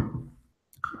 And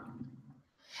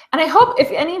I hope if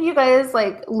any of you guys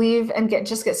like leave and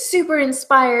just get super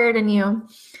inspired and you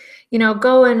know,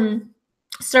 go and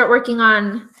start working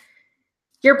on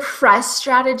Your press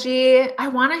strategy, I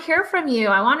want to hear from you.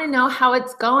 I want to know how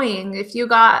it's going. If you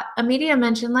got a media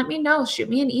mention, let me know. Shoot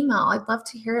me an email. I'd love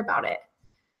to hear about it.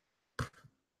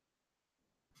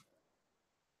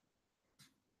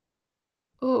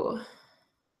 Ooh.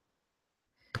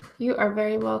 You are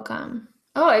very welcome.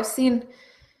 Oh, I've seen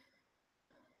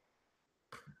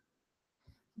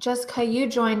Jessica, you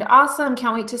joined. Awesome.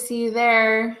 Can't wait to see you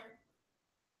there.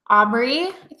 Aubrey,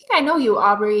 I think I know you,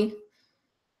 Aubrey.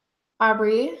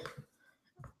 Aubrey,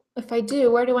 if I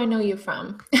do, where do I know you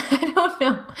from? I don't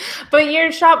know, but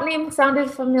your shop name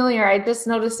sounded familiar. I just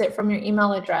noticed it from your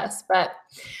email address, but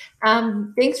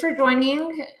thanks for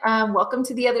joining. Welcome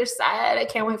to the other side. I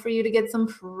can't wait for you to get some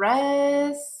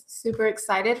press. Super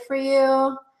excited for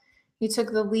you. You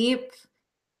took the leap.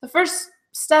 The first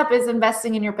step is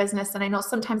investing in your business, and I know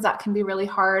sometimes that can be really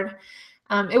hard.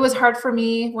 It was hard for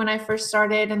me when I first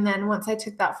started, and then once I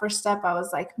took that first step, I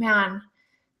was like, man,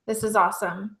 this is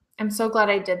awesome. I'm so glad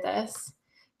I did this.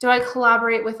 Do I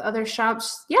collaborate with other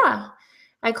shops? Yeah,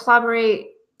 I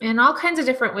collaborate in all kinds of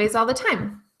different ways all the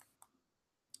time.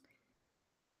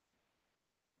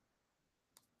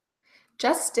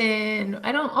 Justin,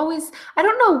 I don't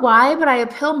know why, but I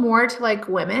appeal more to like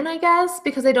women, I guess,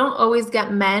 because I don't always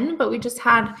get men, but we just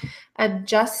had a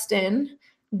Justin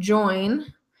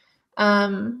join,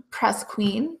 Press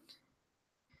Queen.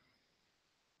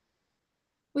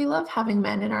 We love having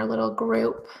men in our little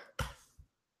group.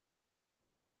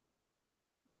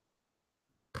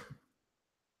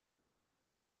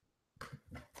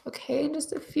 Okay,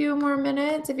 just a few more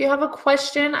minutes. If you have a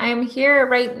question, I am here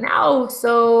right now.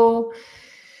 So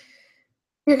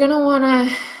you're going to want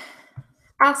to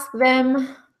ask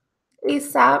them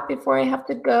ASAP before I have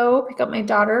to go pick up my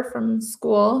daughter from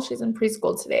school. She's in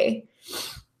preschool today.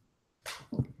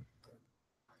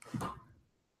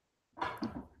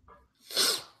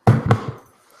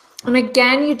 And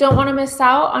again, you don't want to miss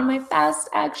out on my fast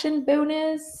action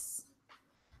bonus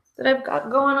that I've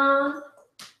got going on.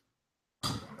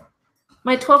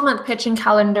 My 12-month pitching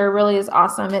calendar really is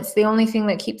awesome. It's the only thing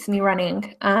that keeps me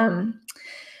running.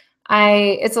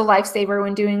 It's a lifesaver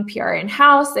when doing PR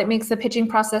in-house. It makes the pitching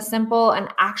process simple and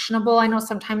actionable. I know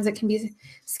sometimes it can be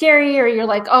scary, or you're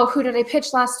like, oh, who did I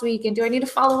pitch last week? And do I need to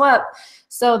follow up?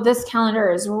 So this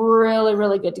calendar is really,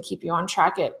 really good to keep you on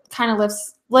track. It kind of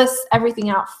lists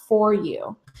everything out for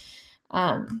you.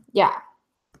 Yeah.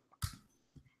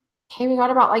 Okay, we got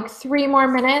about like 3 more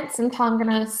minutes until I'm going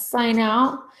to sign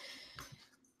out.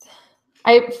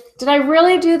 Did I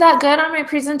really do that good on my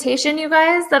presentation, you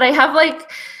guys, that I have like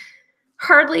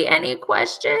hardly any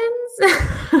questions?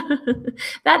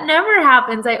 That never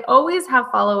happens. I always have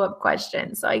follow-up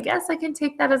questions. So I guess I can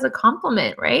take that as a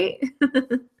compliment, right?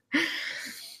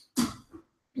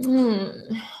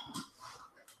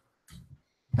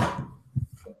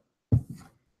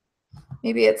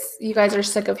 Maybe it's you guys are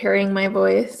sick of hearing my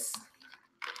voice.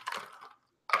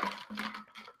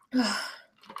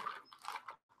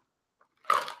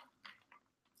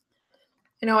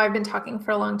 I know I've been talking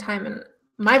for a long time and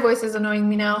my voice is annoying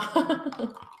me now.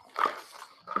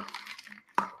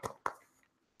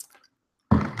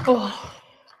 Oh.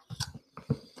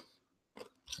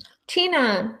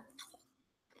 Tina.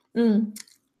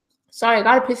 Sorry, I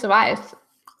got a piece of ice.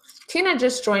 Tina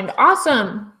just joined.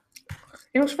 Awesome.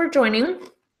 Thanks for joining.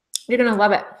 You're going to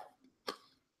love it.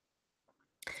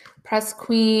 Press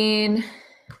Queen.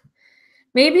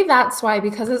 Maybe that's why,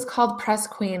 because it's called Press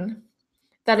Queen,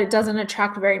 that it doesn't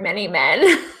attract very many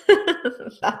men.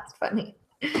 That's funny.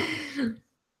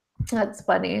 That's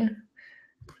funny.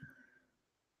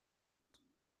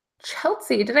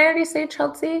 Chelsea. Did I already say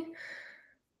Chelsea?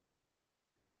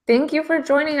 Thank you for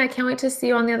joining. I can't wait to see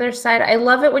you on the other side. I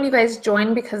love it when you guys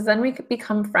join because then we could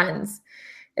become friends.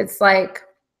 It's like,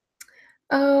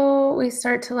 oh, we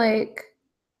start to like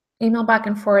email back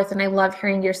and forth, and I love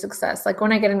hearing your success. Like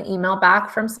when I get an email back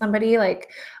from somebody like,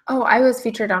 oh, I was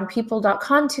featured on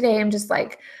people.com today. I'm just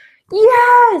like,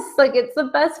 yes, like it's the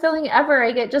best feeling ever.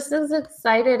 I get just as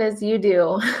excited as you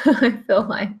do. I feel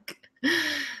like.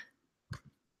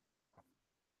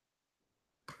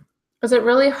 Is it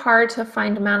really hard to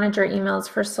find manager emails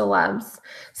for celebs?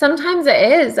 Sometimes it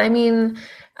is. I mean,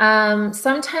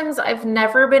 sometimes I've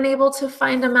never been able to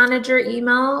find a manager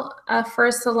email for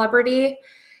a celebrity.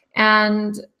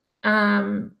 And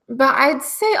but I'd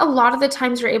say a lot of the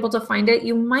times you're able to find it.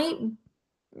 You might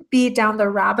be down the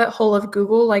rabbit hole of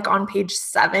Google, like on page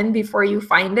 7 before you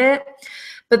find it.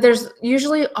 But there's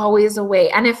usually always a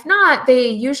way. And if not, they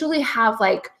usually have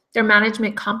like their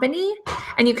management company,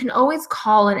 and you can always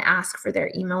call and ask for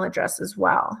their email address as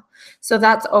well. So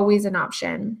that's always an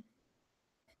option.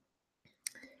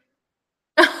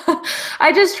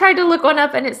 I just tried to look one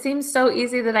up and it seems so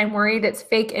easy that I'm worried it's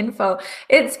fake info.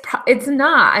 It's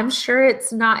not. I'm sure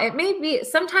it's not. It may be.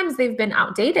 Sometimes they've been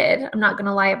outdated. I'm not going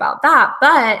to lie about that,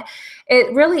 but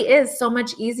it really is so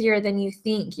much easier than you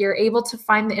think. You're able to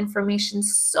find the information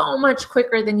so much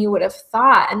quicker than you would have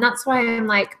thought. And that's why I'm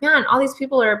like, man, all these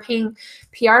people are paying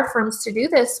PR firms to do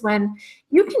this when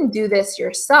you can do this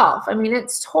yourself. I mean,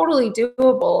 it's totally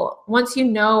doable. Once you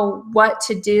know what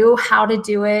to do, how to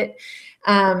do it,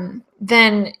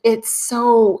 then it's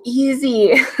so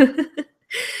easy.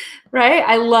 Right?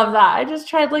 I love that. I just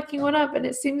tried looking one up and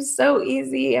it seems so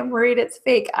easy. I'm worried it's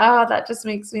fake. Oh, that just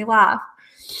makes me laugh.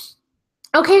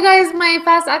 Okay, guys, my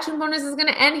fast action bonus is going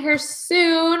to end here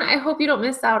soon. I hope you don't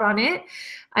miss out on it.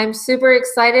 I'm super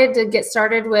excited to get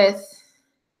started with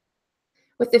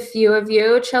a few of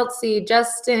you. Chelsea,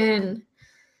 Justin,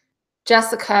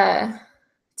 Jessica,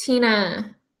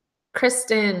 Tina,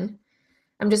 Kristen.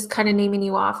 I'm just kind of naming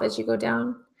you off as you go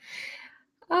down.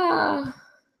 All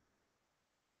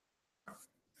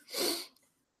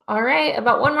right,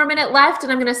 about 1 more minute left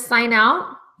and I'm going to sign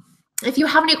out. If you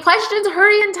have any questions,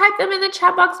 hurry and type them in the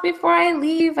chat box before I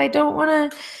leave. I don't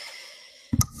want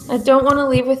to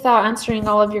leave without answering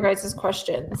all of your guys'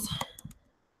 questions.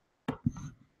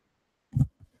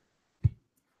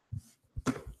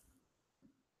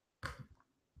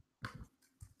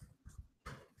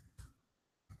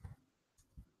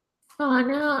 Oh,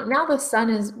 now the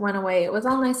sun went away. It was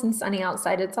all nice and sunny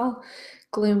outside. It's all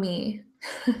gloomy.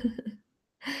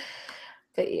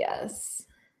 But yes,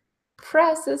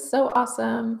 press is so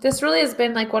awesome. This really has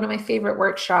been like one of my favorite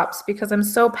workshops because I'm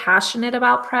so passionate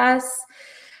about press,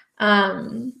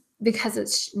 because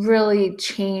it's really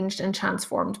changed and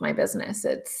transformed my business.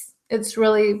 It's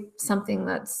really something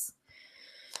that's,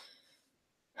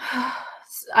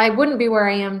 I wouldn't be where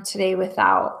I am today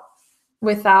without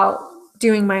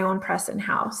doing my own press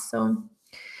in-house. So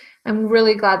I'm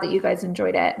really glad that you guys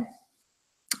enjoyed it.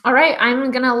 All right,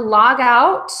 I'm gonna log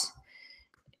out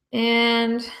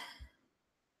and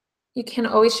you can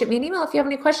always shoot me an email if you have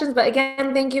any questions. But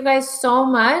again, thank you guys so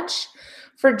much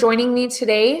for joining me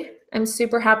today. I'm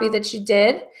super happy that you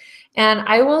did. And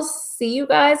I will see you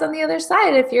guys on the other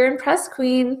side. If you're in Press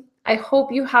Queen, I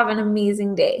hope you have an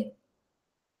amazing day.